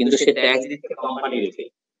ব্যক্তি, কিন্তু সে ট্যাক্স দিচ্ছে কোম্পানি রেটে।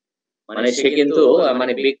 মানে সে কিন্তু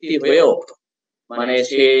মানে ব্যক্তি হয়েও মানে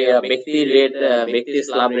সে ব্যক্তির রেট, ব্যক্তির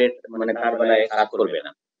স্ল্যাব রেট মানে তার বেলায় কাজ করবে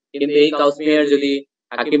না। কিন্তু এই কাউসমিয়ার যদি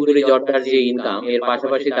হাকিমপুরি জর্দার যে ইনকাম, এর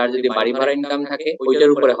পাশাপাশি তার যদি বাড়ি ভাড়া ইনকাম থাকে,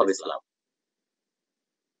 ওইটার উপরে হবে স্ল্যাব।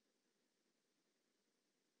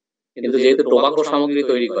 কিন্তু যেহেতু টোবাকো সামগ্রী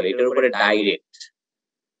তৈরি করে, এটার উপরে ডাইরেক্ট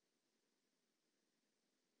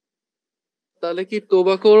তাহলে কি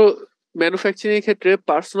টোবাকো ম্যানুফ্যাকচারিং এর ক্ষেত্রে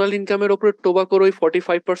পার্সোনাল ইনকামের উপরে টোবাকোর ওই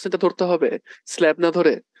 45% ধরতে হবে, স্ল্যাব না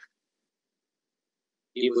ধরে?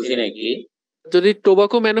 কি বুঝি নাকি? যদি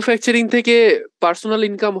টোবাকো ম্যানুফ্যাকচারিং থেকে পার্সোনাল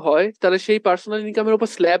ইনকাম হয়, তাহলে সেই পার্সোনাল ইনকামের উপর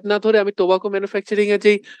স্ল্যাব না ধরে আমি টোবাকো ম্যানুফ্যাকচারিং এর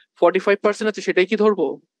যেই 45% আছে সেটাই কি ধরবো?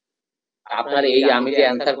 আপনার এই আমি যে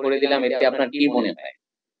অ্যান্সার করে দিলাম এতে আপনার কি মনে হয়?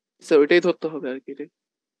 স্যার ওইটাই ধরতে হবে আর কি।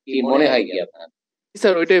 কি মনে হয় কি আপনার?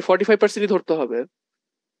 স্যার ওইটাই 45%ই ধরতে হবে।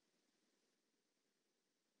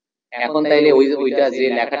 এখন তাইলে ওইটা যে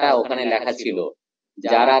লেখাটা ওখানে লেখা ছিল,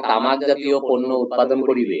 যারা তামাক জাতীয় পণ্য উৎপাদন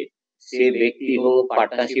করিবে সে ব্যক্তি হোক,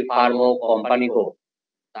 পার্টনারশিপ ফার্ম হোক, কোম্পানি হোক,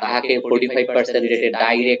 তাহাকে 45% রেটে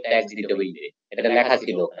ডাইরেক্ট ট্যাক্স দিতে হইবে, এটা লেখা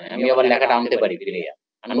ছিল ওখানে। আমি আবার লেখাটা আনতে পারি, ফিরে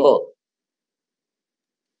আনবো?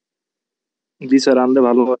 জি স্যার, আনলে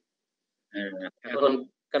ভালো হয়। এখন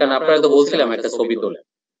কারণ আপনারা তো বলছিলাম একটা ছবি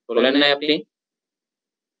তোলেন নাই আপনি?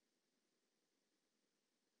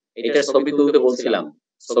 এটার ছবি তুলতে বলছিলাম,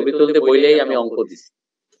 ছবি তুলতে বইলেই আমি অঙ্ক দিছি।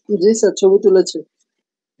 জি স্যার, ছবি তুলেছে।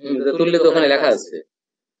 তুললে তো ওখানে লেখা আছে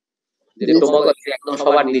যে টোবাকো একদম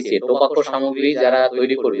সবার নিচে, টোবাকো সামগ্রী যারা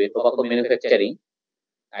তৈরি করবে, tobacco manufacturing,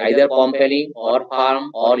 either company or farm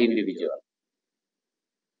or individual,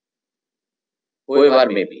 whoever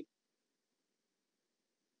may be.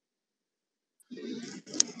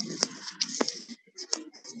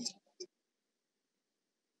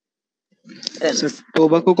 Sir,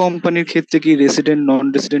 tobacco কোম্পানির ক্ষেত্রে কি রেসিডেন্ট নন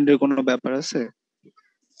রেসিডেন্টের কোনো ব্যাপার আছে?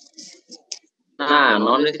 না,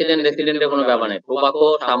 নন রেসিডেন্ট রেসিডেন্টের কোনো ব্যাপার নেই। টোবাকো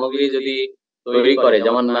সামগ্রী যদি তৈরি করে,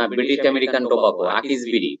 যেমন ব্রিটিশ আমেরিকান টোবাকো, আকিস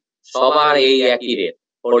বিড়ি, সবার এই একই রেট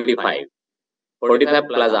 45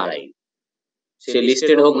 প্লাস আড়াই। সে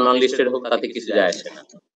লিস্টেড হোক নন লিস্টেড হোক তাতে কিছু যায় আসে না।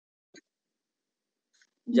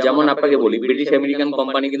 যেমন আপনাকে বলি, ব্রিটিশ আমেরিকান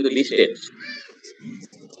কোম্পানি কিন্তু লিস্টেড,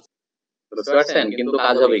 বুঝতে পারছেন? কিন্তু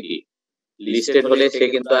কাজ হবে কি, লিস্টেড হলে সে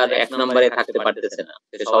কিন্তু আর 1 নম্বরে থাকতে পারতেছে না,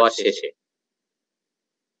 সে সবার শেষে।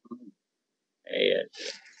 এই আর কি।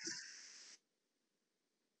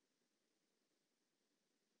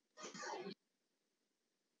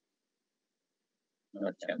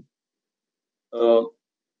 আচ্ছা, তো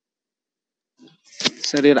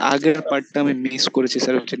স্যার এর আগের পার্টটা আমি মিস করেছি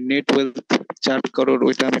স্যার, হচ্ছে নেট ওয়েলথ 4 করোড়,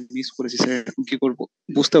 ওইটা আমি মিস করেছি স্যার। এখন কি করব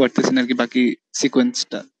বুঝতে পারতেছি না আর কি বাকি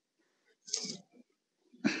সিকোয়েন্সটা।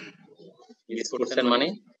 মিস করছেন মানে?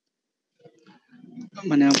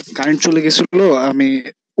 মানে কারেন্ট চলে গেছিল, আমি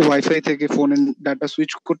ওয়াইফাই থেকে ফোনের ডাটা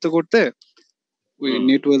সুইচ করতে করতে ওই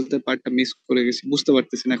নেট ওয়েলথের পার্টটা মিস করে গেছি, বুঝতে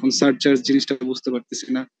পারতেছি না। এখন সার্চার্জ জিনিসটা বুঝতে পারতেছি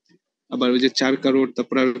না, আবার ওই যে 4 করোড়,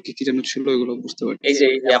 তারপর আর কি কি যেন ছিল, এগুলো বুঝতে পারতেছি। এই যে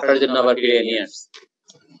আপনার জন্য আবার ফিরে নিয়ে আসছি,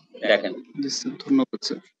 দেখেন। জি স্যার, ধন্যবাদ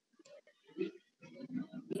স্যার।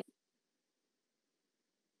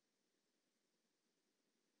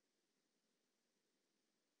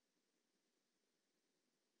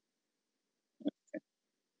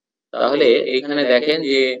 তাহলে এইখানে দেখেন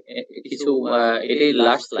যে কিছু, এটাই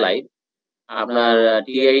লাস্ট স্লাইড। আপনার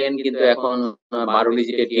টিআইএন কিন্তু এখন 12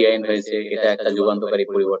 ডিজিটের টিআইএন হয়েছে, এটা একটা যুগান্তকারী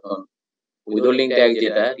পরিবর্তন। উইথহোল্ডিং ট্যাক্স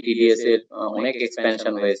যেটা টিডিএস এর অনেক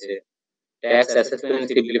এক্সপেনশন হয়েছে, ট্যাক্স অ্যাসেসমেন্ট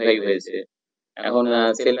সিম্পলিফাই হয়েছে। এখন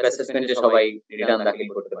সেলফ অ্যাসেসমেন্টে সবাই রিটার্ন দাখিল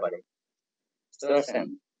করতে পারে, বুঝতে পারছেন?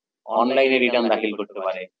 অনলাইনে রিটার্ন দাখিল করতে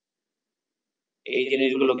পারে। এই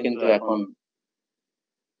জিনিসগুলো কিন্তু এখন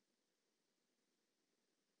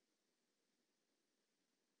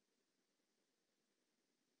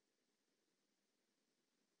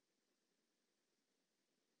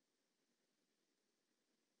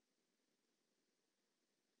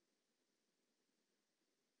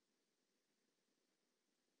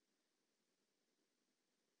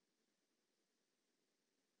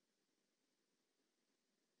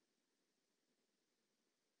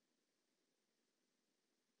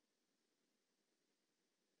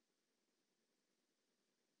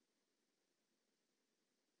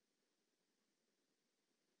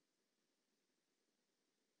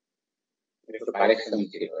একটু কারেকশন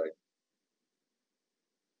ছিল।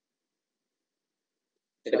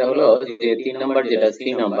 সেটা হলো যে 3 নাম্বার, যেটা সি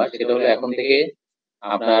নাম্বার, সেটা হলো এখন থেকে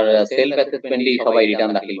আপনার সেলফ অ্যাসেসমেন্টই সবাই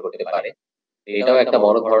রিটার্ন দাখিল করতে পারে। এটাও একটা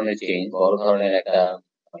বড় ধরনের চেঞ্জ, বড় ধরনের একটা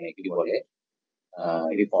মানে কি বলে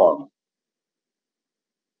রিফর্ম।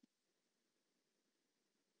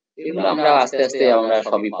 এগুলো আমরা আস্তে আস্তে আমরা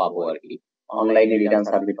সবই পাবো আর কি, অনলাইনে রিটার্ন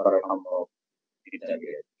সাবমিট করা সম্ভব ইত্যাদি।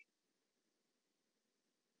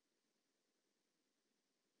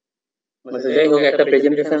 যাই হোক, একটা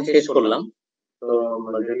প্রেজেন্টেশন শেষ করলাম। তো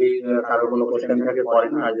যদি কারো কোনো কোশ্চেন থাকে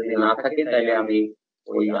করেন, আর যদি না থাকে তাহলে আমি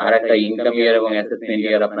ওই আর একটা ইনকাম ইয়ার এবং অ্যাসেসমেন্ট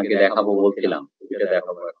ইয়ার আপনাকে দেখাবো বলছিলাম, এটা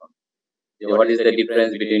দেখাবো এখন। যে what is the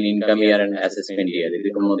difference between income year and assessment ইয়ার, এই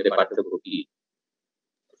দুটোর মধ্যে পার্থক্য কি?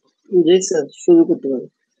 জি স্যার, শুরু করতে পারেন।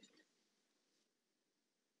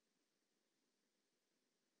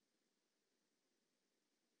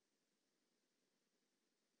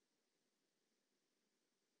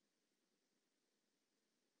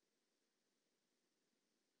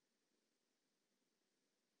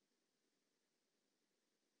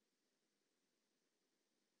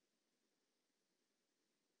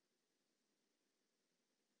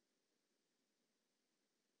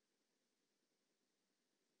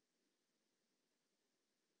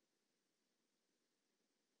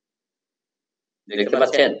 দেখতে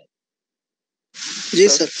পাচ্ছেন? জি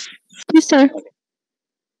স্যার। জি স্যার।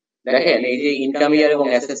 দেখেন এই যে ইনকাম ইয়ার এবং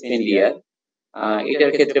অ্যাসেসমেন্ট ইয়ার,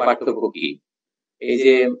 এটার ক্ষেত্রে পার্থক্য কি? এই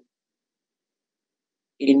যে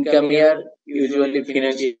income year usually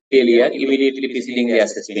financial year immediately preceding the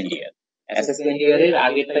assessment year. Assessment ইয়ারের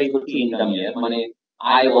আগেরটাই হচ্ছে ইনকাম ইয়ার, মানে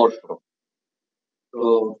আয় বর্ষ। তো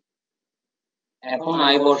এখন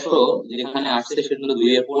আয় বর্ষ যেখানে আসছে সেটা হলো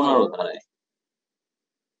 2015 ধারায়।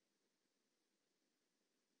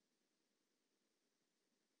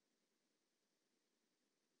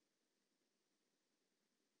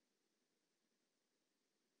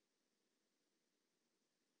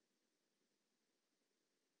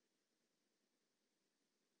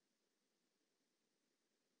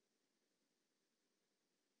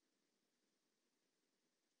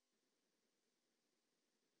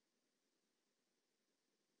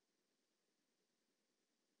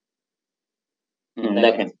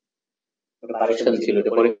 দেখেন কারেকশন ছিল,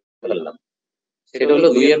 এটা পরে ফেললাম। সেটা হলো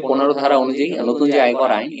 2015 ধারা অনুযায়ী নতুন যে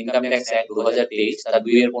আয়কর আইন ইনকাম ট্যাক্স অ্যাক্ট 2023 তার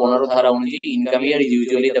 2015 ধারা অনুযায়ী income year is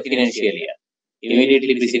usually the financial year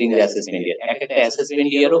immediately preceding the assessment ইয়ার। একটা অ্যাসেসমেন্ট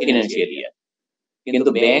ইয়ারও ফিনান্সিয়াল ইয়ার, কিন্তু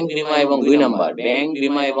ব্যাংক বীমা এবং 2 নাম্বার ব্যাংক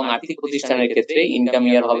বীমা এবং আর্থিক প্রতিষ্ঠানের ক্ষেত্রে ইনকাম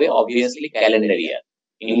ইয়ার হবে অবভিয়াসলি ক্যালেন্ডার ইয়ার,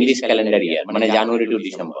 ইংলিশ ক্যালেন্ডার ইয়ার, মানে জানুয়ারি টু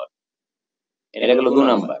ডিসেম্বর। এটা হলো 2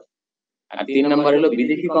 নাম্বার। আর 3 নাম্বার হলো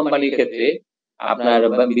বিদেশি কোম্পানির ক্ষেত্রে আপনার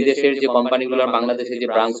বিদেশের যে কোম্পানিগুলোর বাংলাদেশে যে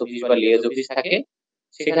ব্রাঞ্চ অফিস বা লিয়েজ অফিস থাকে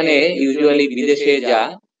সেখানে ইউজুয়ালি বিদেশে যা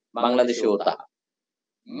বাংলাদেশেও তা।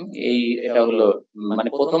 এটা হলো মানে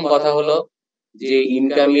প্রথম কথা হলো যে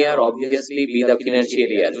ইনকাম ইয়ার অবভিয়াসলি বি দা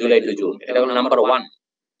financial year July two June, এটা হলো নাম্বার 1।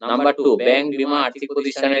 নাম্বার 2 ব্যাংক বীমা আর্থিক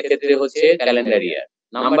প্রতিষ্ঠানের ক্ষেত্রে হচ্ছে ক্যালেন্ডার ইয়ার।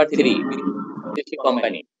 নাম্বার 3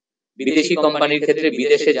 বিদেশি কোম্পানির ক্ষেত্রে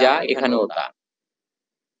বিদেশে যা এখানেও তা।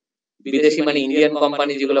 বিদেশি মানে ইন্ডিয়ান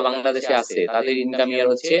কোম্পানি যেগুলো বাংলাদেশে আছে তাদের ইনকাম ইয়ার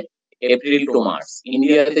হচ্ছে এপ্রিল টু মার্চ।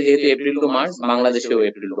 ইন্ডিয়াতে যেহেতু এপ্রিল টু মার্চ, বাংলাদেশেও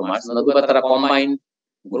এপ্রিল টু মার্চ, নতুবা তারা কম্বাইন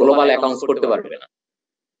গ্লোবাল অ্যাকাউন্টস করতে পারবে না।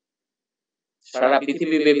 সারা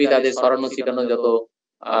পৃথিবী ব্যাপী তাদের ছড়ানো ছিটানো যত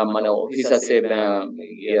মানে অফিস আছে,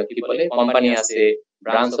 কি বলে কোম্পানি আছে,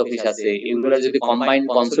 ব্রাঞ্চ অফিস আছে, এগুলো যদি combine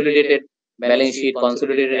consolidated balance sheet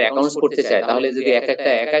consolidated accounts করতে চায় তাহলে যদি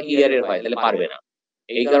এক ইয়ারের হয় তাহলে পারবে না।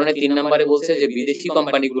 এই কারণে 3 নম্বরে বলছে যে বিদেশি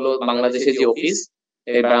কোম্পানিগুলো বাংলাদেশে যে অফিস,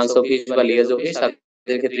 এই ব্রাঞ্চ অফিস বা লিয়েজ অফিস,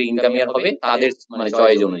 তাদের ক্ষেত্রে ইনকাম ইয়ার হবে তাদের মানে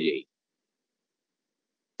চয়েস অনুযায়ী।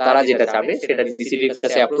 তারা যেটা চাবে সেটা ডিসিডির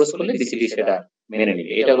কাছে অ্যাপ্রোচ করলে ডিসিডি সেটা মেনে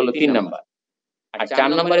নিবে। এটা হলো 3 নাম্বার। আর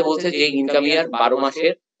 4 নম্বরে বলছে যে ইনকাম ইয়ার 12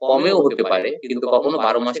 মাসের কমেও হতে পারে, কিন্তু কখনো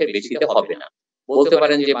 12 মাসের বেশিতে হবে না। বলতে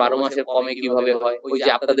পারেন যে 12 মাসের কমে কিভাবে হয়? ওই যে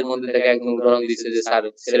আপনাদের মধ্যে থেকে একদম উদাহরণ দিচ্ছে যে স্যার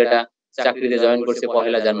ছেলেটা চাকরিতে জয়েন করছে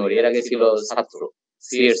 1 জানুয়ারি, এর আগে ছিল ছাত্র,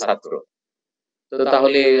 সি এর ছাত্র। তো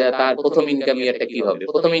তাহলে তার প্রথম ইনকাম ইয়ারটা কি হবে?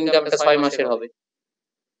 প্রথম ইনকামটা 6 মাসের হবে,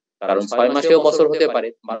 কারণ 6 মাসেও বছর হতে পারে,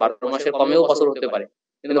 12 মাসের কমেও বছর হতে পারে,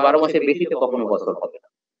 কিন্তু 12 মাসের বেশিতে কখনো বছর হবে না।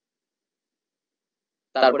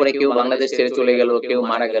 তারপরে কেউ বাংলাদেশ ছেড়ে চলে গেল, কেউ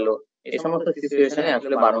মারা গেল, এই সমস্ত সিচুয়েশনে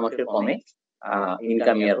আসলে 12 মাসের কমে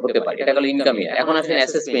ইনকাম ইয়ার হতে পারে। এটা হলো ইনকাম ইয়ার। এখন আসেন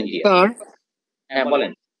অ্যাসেসমেন্ট ইয়ার। স্যার, হ্যাঁ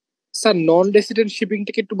বলেন। স্যার নন রেসিডেন্ট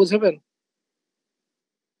শিপিংটাকে একটু বোঝাবেন?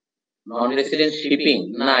 নন রেসিডেন্ট শিপিং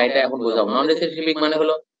না, এটা এখন বোঝাবো। নন রেসিডেন্ট শিপিং মানে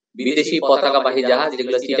হলো বিদেশি পতাকাবাহী জাহাজ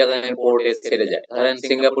যেগুলো চিটাগাং পোর্টে ছেড়ে যায়। ধরেন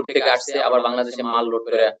সিঙ্গাপুর থেকে আসছে, আবার বাংলাদেশে মাল লোড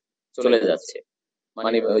করে চলে যাচ্ছে,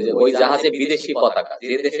 মানে ওই জাহাজে বিদেশি পতাকা,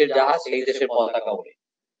 যে দেশের জাহাজ সেই দেশের পতাকা ওড়ে।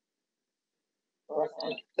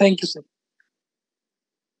 Thank you sir.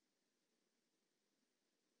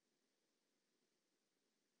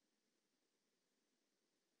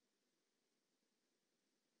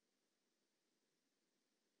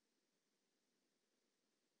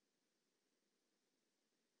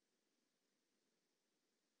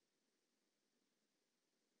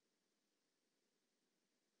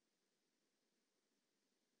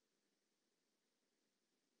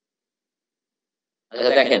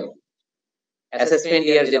 আচ্ছা দেখেন, অ্যাসেসমেন্ট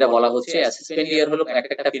ইয়ার যেটা বলা হচ্ছে, অ্যাসেসমেন্ট ইয়ার হলো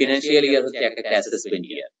একটা ফিনান্সিয়াল ইয়ার হচ্ছে একটা অ্যাসেসমেন্ট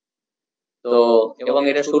ইয়ার। তো এবং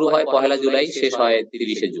এটা শুরু হয় 1 জুলাই, শেষ হয়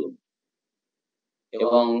 30 জুন।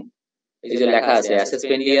 এবং এই যে লেখা আছে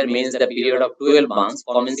assessment year means the period of 12 months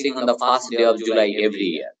commencing on the first day of July every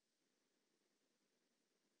year।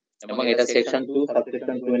 এবং এটা সেকশন 2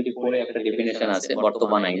 সাবসেকশন 24 এ একটা ডেফিনিশন আছে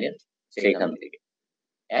বর্তমান আইনের, সেইখান থেকে।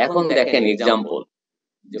 এখন দেখেন एग्जांपल,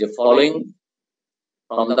 যে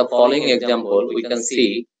from the following example we can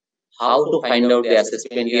see how to find out the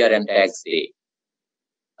assessment year and tax day।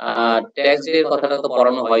 Tax day কথাটা তো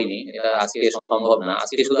পড়ানো হয়নি, এটা আজকে সম্ভব না।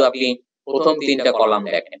 আজকে শুধু আপনি প্রথম 3টা কলাম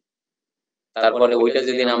দেখেন, তারপরে ওইটা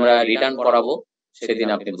যেদিন আমরা রিটার্ন করাবো সেদিন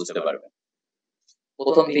আপনি বুঝতে পারবেন।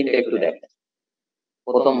 প্রথম 3টা একটু দেখেন,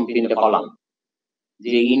 প্রথম 3টা কলাম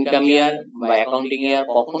যে ইনকাম ইয়ার বা অ্যাকাউন্টিং ইয়ার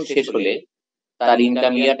কখন শেষ হলে তার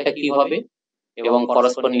ইনকাম ইয়ারটা কি হবে এবং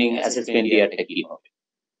করসপন্ডিং অ্যাসেসমেন্ট ইয়ারটা কি হবে।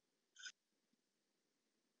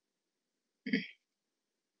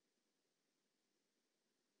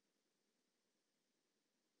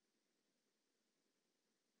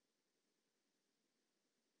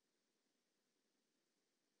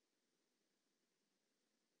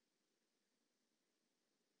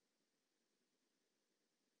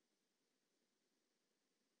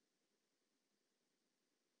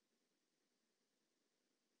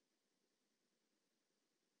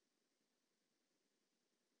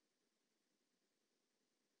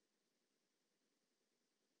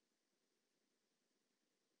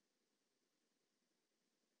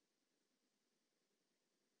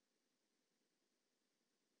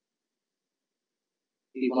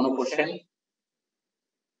 কি কোনো কোশ্চেন?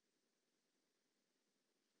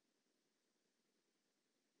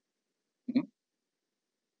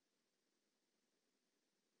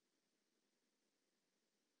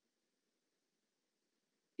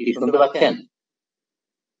 কি শুনতে পাচ্ছেন?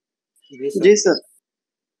 জি স্যার।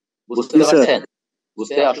 বুঝতে পারছেন?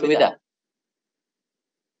 বুঝতে অসুবিধা?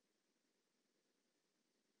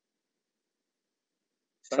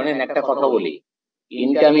 শোনেন একটা কথা বলি,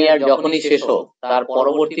 ইনকাম ইয়ার যখনই শেষ হোক তার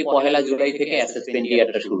পরবর্তী 1 জুলাই থেকে অ্যাসেসমেন্ট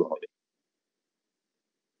ইয়ারটা শুরু হবে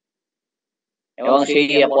এবং সেই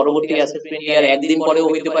পরবর্তী অ্যাসেসমেন্ট ইয়ার একদিন পরেও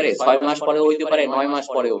হইতে পারে, 6 মাস পরেও হইতে পারে, 9 মাস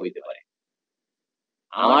পরেও হইতে পারে।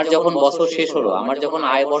 আমার যখন বছর শেষ হলো, আমার যখন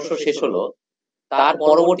আয় বর্ষ শেষ হলো, তার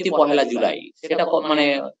পরবর্তী 1 জুলাই সেটা মানে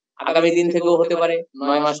আগামী দিন থেকেও হতে পারে,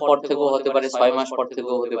 9 মাস পর থেকেও হতে পারে, 6 মাস পর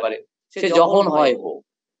থেকেও হতে পারে, সে যখন হয় হোক,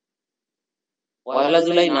 1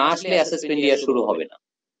 জুলাই না আসলে অ্যাসেসমেন্ট ইয়ার শুরু হবে না।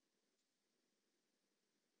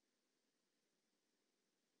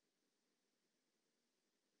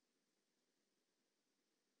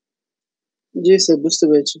 জি স্যার, বুঝতে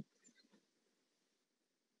পেরেছি।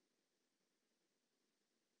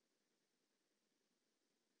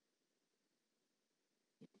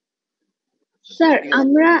 স্যার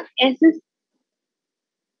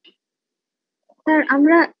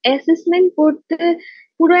আমরা অ্যাসেসমেন্ট করতে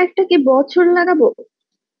পুরো একটা কি বছর লাগাবো?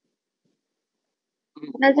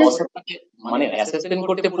 না যে মানে অ্যাসেসমেন্ট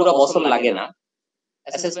করতে পুরো বছর লাগে না,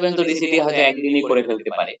 অ্যাসেসমেন্ট তো ডিসিডি হয়তো একদিনই করে ফেলতে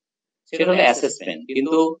পারে, সেটা হলো অ্যাসেসমেন্ট।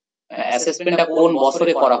 কিন্তু অ্যাসেসমেন্টটা কোন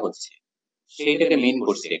বছরে করা হচ্ছে সেইটাকে মেইন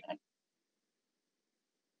করছে এখানে।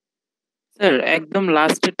 স্যার একদম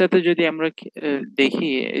লাস্টেরটাতে যদি আমরা দেখি,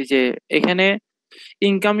 এই যে এখানে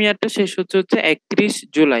ইনকাম ইয়ারটা শেষ হচ্ছে 31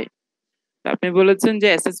 জুলাই। আপনি বলেছেন যে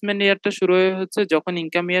অ্যাসেসমেন্ট ইয়ারটা শুরু হচ্ছে যখন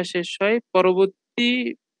ইনকাম ইয়ার শেষ হয় পরবর্তী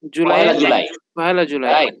জুলাই 1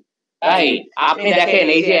 জুলাই। রাইট। আপনি দেখেন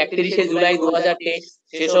এই যে 31 জুলাই 2023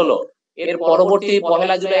 শেষ হলো, এর পরবর্তী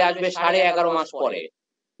 1 জুলাই আসবে 11.5 মাস পরে।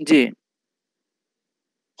 জি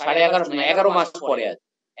 11.5 না, 11 মাস পরে আছে,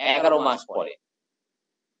 11 মাস পরে।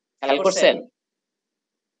 খেয়াল করছেন?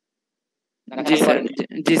 জি স্যার,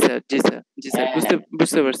 জি স্যার, জি স্যার, জি স্যার,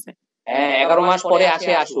 বুঝতে পারছি। হ্যাঁ 11 মাস পরে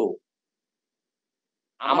আসুক,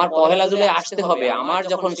 আমার 1 জুলাই আসতে হবে। আমার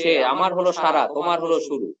যখন আমার হলো সারা, তোমার হলো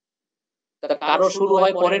শুরু। কারো শুরু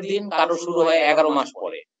হয় পরের দিন, কারো শুরু হয় 11 মাস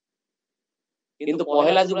পরে। কিন্তু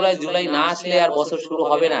 1 জুলাই না আসলে আর বছর শুরু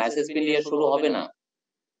হবে না, অ্যাসেসমেন্ট ইয়ার শুরু হবে না।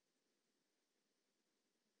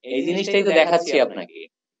 এই জিনিসটাই তো দেখাচ্ছি আপনাকে।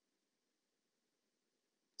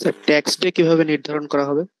 স্যার ট্যাক্স ডে কিভাবে নির্ধারণ করা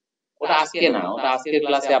হবে? ওটা আজকে না, ওটা আজকের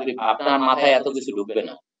ক্লাসে আপনার মাথায় এত কিছু ঢুকবে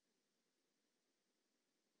না।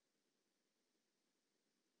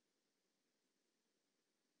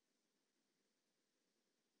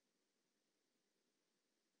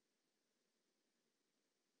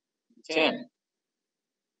 বুঝছেন?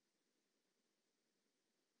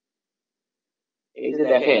 এই যে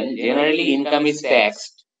দেখেন, generally income is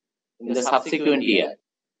taxed in the subsequent year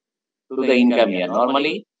to the income year.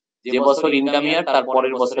 Normally যে বছর ইনকাম ইয়ার তার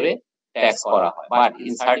পরের বছরে ট্যাক্স করা হয়, but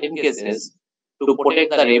in certain cases to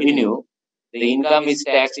protect the revenue the income is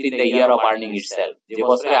taxed in the year of earning itself. যে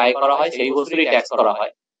বছরে আয় করা হয় সেই বছরই ট্যাক্স করা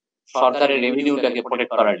হয় সরকারের রেভিনিউটাকে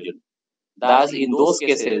প্রোটেক্ট করার জন্য। Thus, in those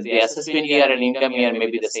cases, the assessment year and income year may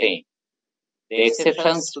be the same. The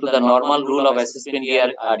exceptions to the normal rule of assessment year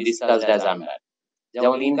are discussed as under.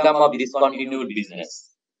 যেমন income of discontinued business.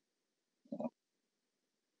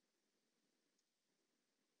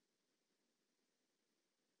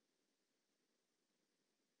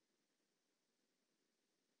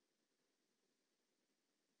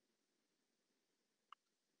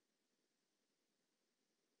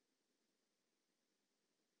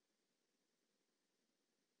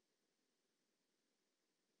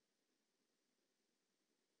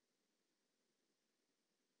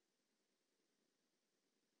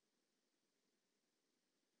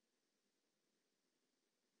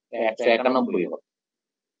 191 হবে।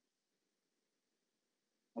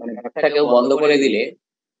 মানে ভ্যাটটা কেউ বন্ধ করে দিলে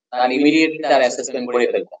তার immediately তার assessment করে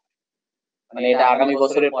ফেলতে হবে। মানে এটা আগামী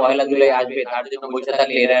বছরের 1 জুলাই আসবে, তার জন্য বসে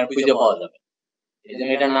থাকলে এরা খুঁজে পাওয়া যাবে। এই জন্য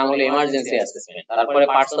এটার নাম হলো এমার্জেন্সি অ্যাসেসমেন্ট। তারপরে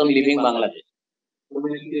পার্সন লিভিং বাংলাদেশ,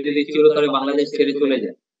 যদি চিরতরে বাংলাদেশ ছেড়ে চলে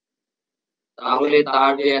যায় তাহলে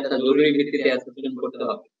তার যে একটা জরুরি ভিত্তিতে অ্যাসেসমেন্ট করতে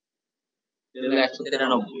হবে সেটা হলো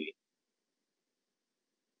 193।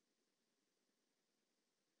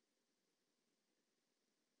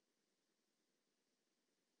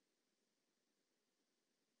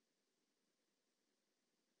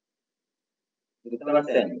 বুঝতে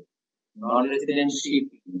পারছেন? নন রেসিডেন্টশিপ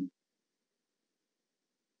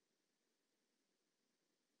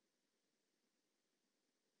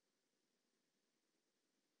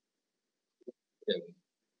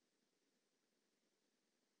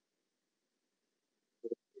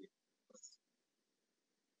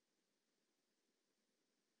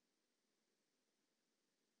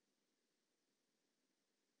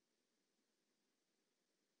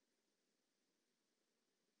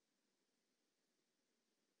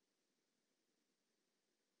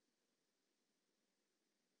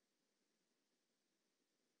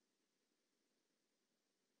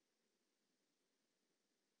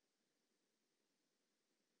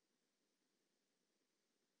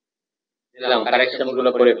দিলাম, কারেকশন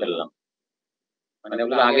গুলো করে ফেললাম। মানে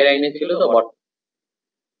ওগুলো আগের আইনে ছিল তো,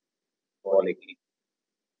 বলে কি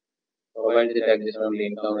provide the taxation on the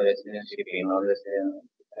income of residency in non resident।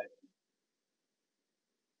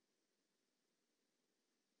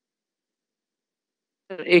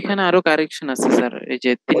 এখানে আরো কারেকশন আছে স্যার, এই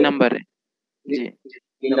যে 3 নম্বরে। জি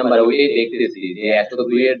 3 নম্বরে ওইটাই দেখতেছি যে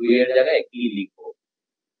 102 এর 2 এর জায়গায় কি লিখবো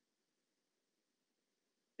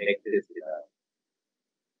দেখতেছি।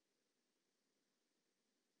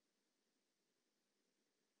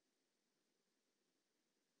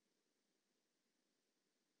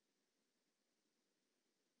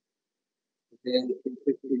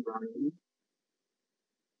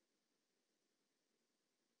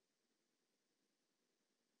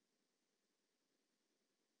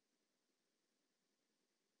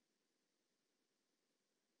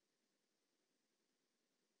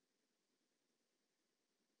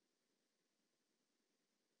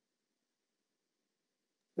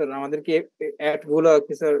 স্যার আমাদেরকে অ্যাড গুলো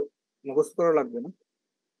কি স্যার মুখস্থ করা লাগবে না?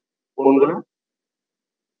 কোনগুলো?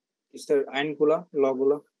 স্যার আইনগুলা, ল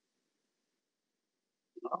গুলা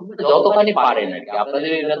যতখানি পারেন আর কি।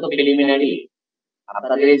 আপনাদের এটা তো প্রিলিমিনারি,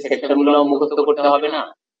 আপনাদের এই সেকশন গুলো মুখস্থ করতে হবে না,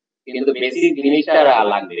 কিন্তু বেসিক জিনিসটা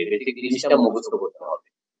লাগবে, বেসিক জিনিসটা মুখস্থ করতে হবে।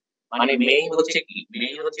 মানে মেইন হচ্ছে কি,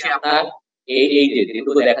 মেইন হচ্ছে আপনার এই যে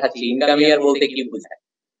যেটুকু দেখাচ্ছি ইনকাম ইয়ার বলতে কি বোঝায়,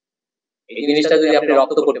 এই জিনিসটা যদি আপনি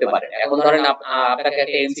রপ্ত করতে পারেন। এখন ধরেন আপনাকে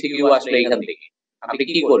একটা এমসিকিউ আসলো এখান থেকে, আপনি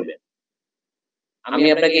কি করবেন? আমি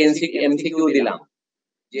আপনাকে এমসিকিউ দিলাম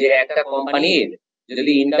যে একটা কোম্পানির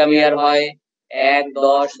যদি ইনকাম ইয়ার হয়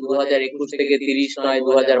 1/10/2021 থেকে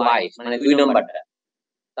 30/9/2022, মানে 2 নম্বরটা,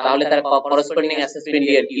 তাহলে তার করসপন্ডিং অ্যাসেসমেন্ট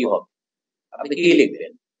ইয়ার কি হবে? আপনি কি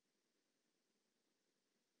লিখবেন?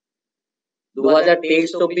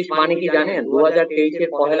 2023-24 মানে কি জানেন? 2023 এর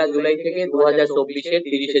 1 জুলাই থেকে 2024 এর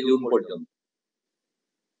 30 জুন পর্যন্ত।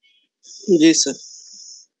 জি স্যার।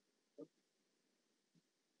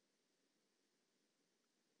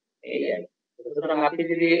 সুতরাং আপনি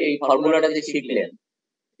যদি এই ফর্মুলাটা যে শিখলেন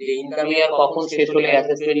যে ইনকাম ইয়ার কখন শেষ হলে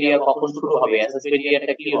অ্যাসেসমেন্ট ইয়ার কখন শুরু হবে, অ্যাসেসমেন্ট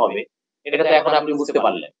ইয়ারটা কি হবে, এটা তো এখন আপনি বুঝতে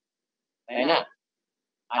পারলেন, তাই না?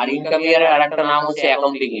 আর ইনকাম ইয়ারের আরেকটা নাম হচ্ছে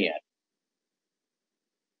অ্যাকাউন্টিং ইয়ার।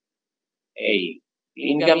 এই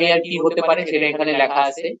ইনকাম ইয়ার কি হতে পারে সেটা এখানে লেখা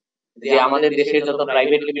আছে যে আমাদের দেশের যত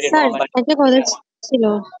প্রাইভেট লিমিটেড স্যার কোম্পানি। একটা কথা ছিল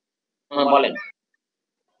বলেন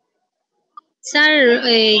স্যার,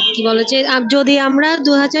 কি বলে যে যদি আমরা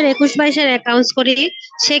 2021-22 এর অ্যাকাউন্টস করি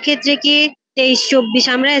সেক্ষেত্রে কি 23-24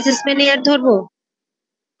 আমরা অ্যাসেসমেন্ট ইয়ার ধরবো?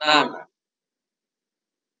 না না,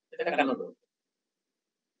 সেটা কেন ধরবো?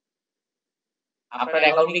 আপনার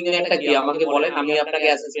অ্যাকাউন্টিং ইয়ারটা কি আমাকে বলেন, আমি আপনাকে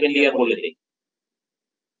অ্যাসেসমেন্ট ইয়ার বলে দেই।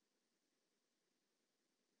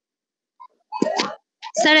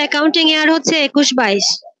 স্যার অ্যাকাউন্টিং ইয়ার হচ্ছে 21-22,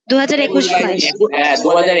 2021-22। হ্যাঁ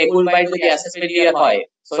 2021-22 যদি অ্যাসেসমেন্ট ইয়ার হয়,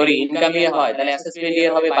 সরি ইনকাম ইয়ার হয়, তাহলে অ্যাসেসমেন্ট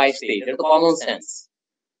ইয়ার হবে 22-23। এটা তো কমন সেন্স।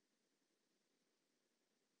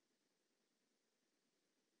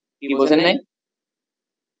 কি বুঝেন নাই?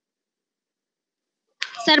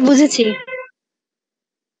 স্যার বুঝেছি।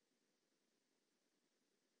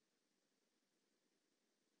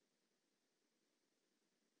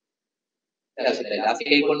 আজকে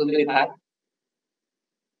এই পর্যন্তই থাক।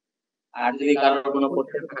 আর যদি কারোর কোনো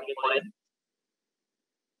কোশ্চেন থাকে বলেন।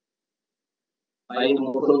 ভাই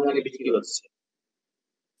মুখোমুখি বৃষ্টি হচ্ছে।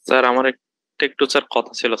 স্যার আমার একটু স্যার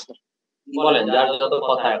কথা ছিল স্যার। বলেন, যার যত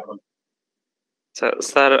কথা এখন।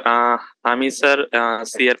 স্যার আমি স্যার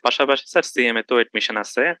সি এর পাশাপাশি স্যার সিএমএ তো এডমিশন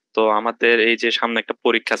আছে। তো আমাদের এই যে সামনে একটা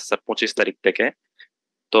পরীক্ষা আছে স্যার 25 তারিখ থেকে।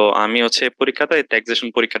 তো আমি হচ্ছে পরীক্ষাটা ট্যাক্সেশন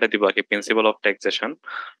পরীক্ষাটা দিব আর কি, প্রিন্সিপাল অফ ট্যাক্সেশন।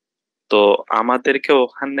 তো আমাদেরকে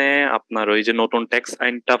ওখানে আপনার ওই যে নতুন ট্যাক্স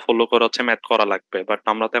আইনটা ফলো করে হচ্ছে ম্যাথ করা লাগবে, বাট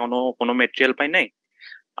আমরা তো এখনো কোনো মেটেরিয়াল পাই নাই।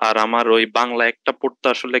 আর আমার ওই বাংলা একটা পড়তে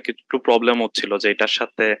আসলে একটু প্রবলেম হচ্ছিল, যে এটার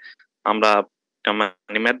সাথে আমরা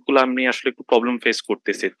মানে ম্যাথ গুলো আমি আসলে একটু প্রবলেম ফেস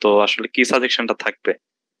করতেছি। তো আসলে কি সাজেশনটা থাকবে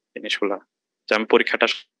জিনিসগুলা, যে আমি পরীক্ষাটা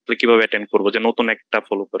আসলে কিভাবে অ্যাটেন্ড করবো, যে নতুন একটা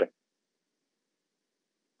ফলো করে?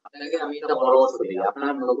 আপনাকে আমি একটা পরামর্শ দিই,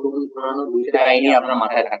 আপনার নতুন পুরানো দুইটা আইনই আপনার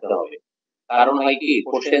মাথায় থাকতে হবে। কারণ হয় কি,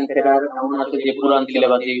 কোশ্চেন সেটার এমন আছে যে পুরান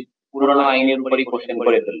সিলেবাসে পুরানো আইনের উপরই কোশ্চেন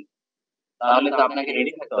করে ফেলবে। তাহলে তো আপনাকে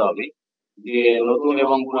রেডি থাকতে হবে যে নতুন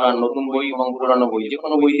এবং পুরান, নতুন বই এবং পুরানো বই, যে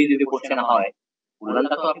কোনো বই দিয়ে যদি কোশ্চেন হয়,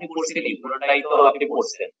 পুরানটা তো আপনি পড়ছেনই, পুরানটাই তো আপনি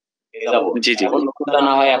পড়ছেন, জি জি। এখন নতুনটা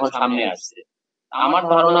না হয় এখন সামনে আসছে। আমার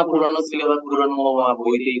ধারণা পুরানো সিলেবাস পুরানো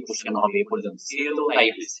বইতেই কোশ্চেন হবে এ পর্যন্ত। সিএ তো তাই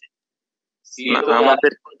হয়েছে। না,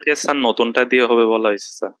 আমাদের স্যার নতুনটা দিয়ে হবে বলা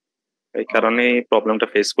হয়েছে স্যার, এই কারণে প্রবলেমটা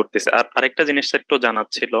ফেস করতেছে। আর আরেকটা জিনিস একটু জানার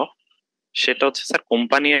ছিল, সেটা হচ্ছে স্যার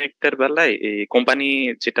কোম্পানি অ্যাক্টের বেলায় এই কোম্পানি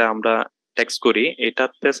যেটা আমরা ট্যাক্স করি,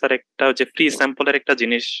 এটাতে স্যার একটা যে ফ্রি স্যাম্পলের একটা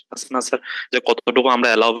জিনিস আছে না স্যার, যে কতটুকু আমরা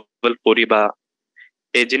অ্যালাউবেল করি, বা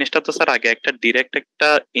এই জিনিসটা তো স্যার আগে একটা ডিরেক্ট একটা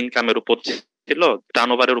ইনকামের উপর ছিল,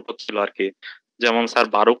 টার্ন ওভারের উপর ছিল আর কি। যেমন স্যার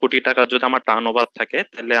 12 কোটি টাকা যদি আমার টার্ন ওভার থাকে,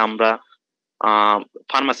 তাহলে আমরা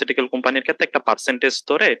ফার্মাসিউটিক্যাল কোম্পানির ক্ষেত্রে একটা পার্সেন্টেজ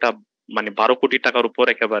ধরে এটা মানে 12 কোটি টাকার উপর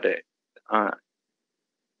একেবারে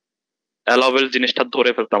অ্যালাউবেল জিনিসটা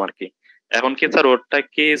ধরে ফেলতাম আর কি। এখন কি স্যার ওটা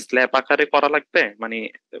কি স্ল্যাব আকারে করা লাগবে? মানে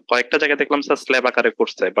কয়েকটা জায়গায় দেখলাম স্যার স্ল্যাব আকারে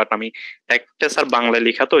করছে, বাট আমি একটা স্যার বাংলায়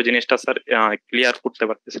লেখা তো ওই জিনিসটা স্যার ক্লিয়ার করতে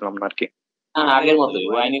পারতেছিলাম না আর কি। না, আগের মতোই,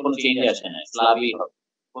 ওই আইনে কোনো চেঞ্জ আসে না, স্ল্যাবই হবে।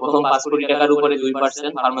 প্রথম 5 কোটি টাকার উপরে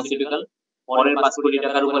 2% ফার্মাসিউটিক্যাল, পরের 5 কোটি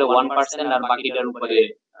টাকার উপরে 1%, আর বাকিটার উপরে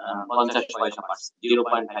 50 পয়সা পার্সেন্ট,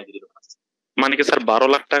 0.50%। মানে কি স্যার 12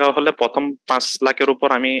 লাখ টাকা হলে প্রথম 5 লাখের উপর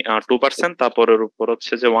আমি 2%, তারপরের উপর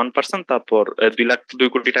হচ্ছে যে 1%, তারপর 2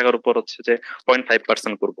 কোটি টাকার উপর হচ্ছে যে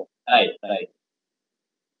 0.5% করবো। Right right.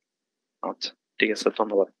 আচ্ছা ঠিক আছে,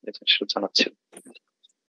 ধন্যবাদ, এই জিনিসটা জানাচ্ছি।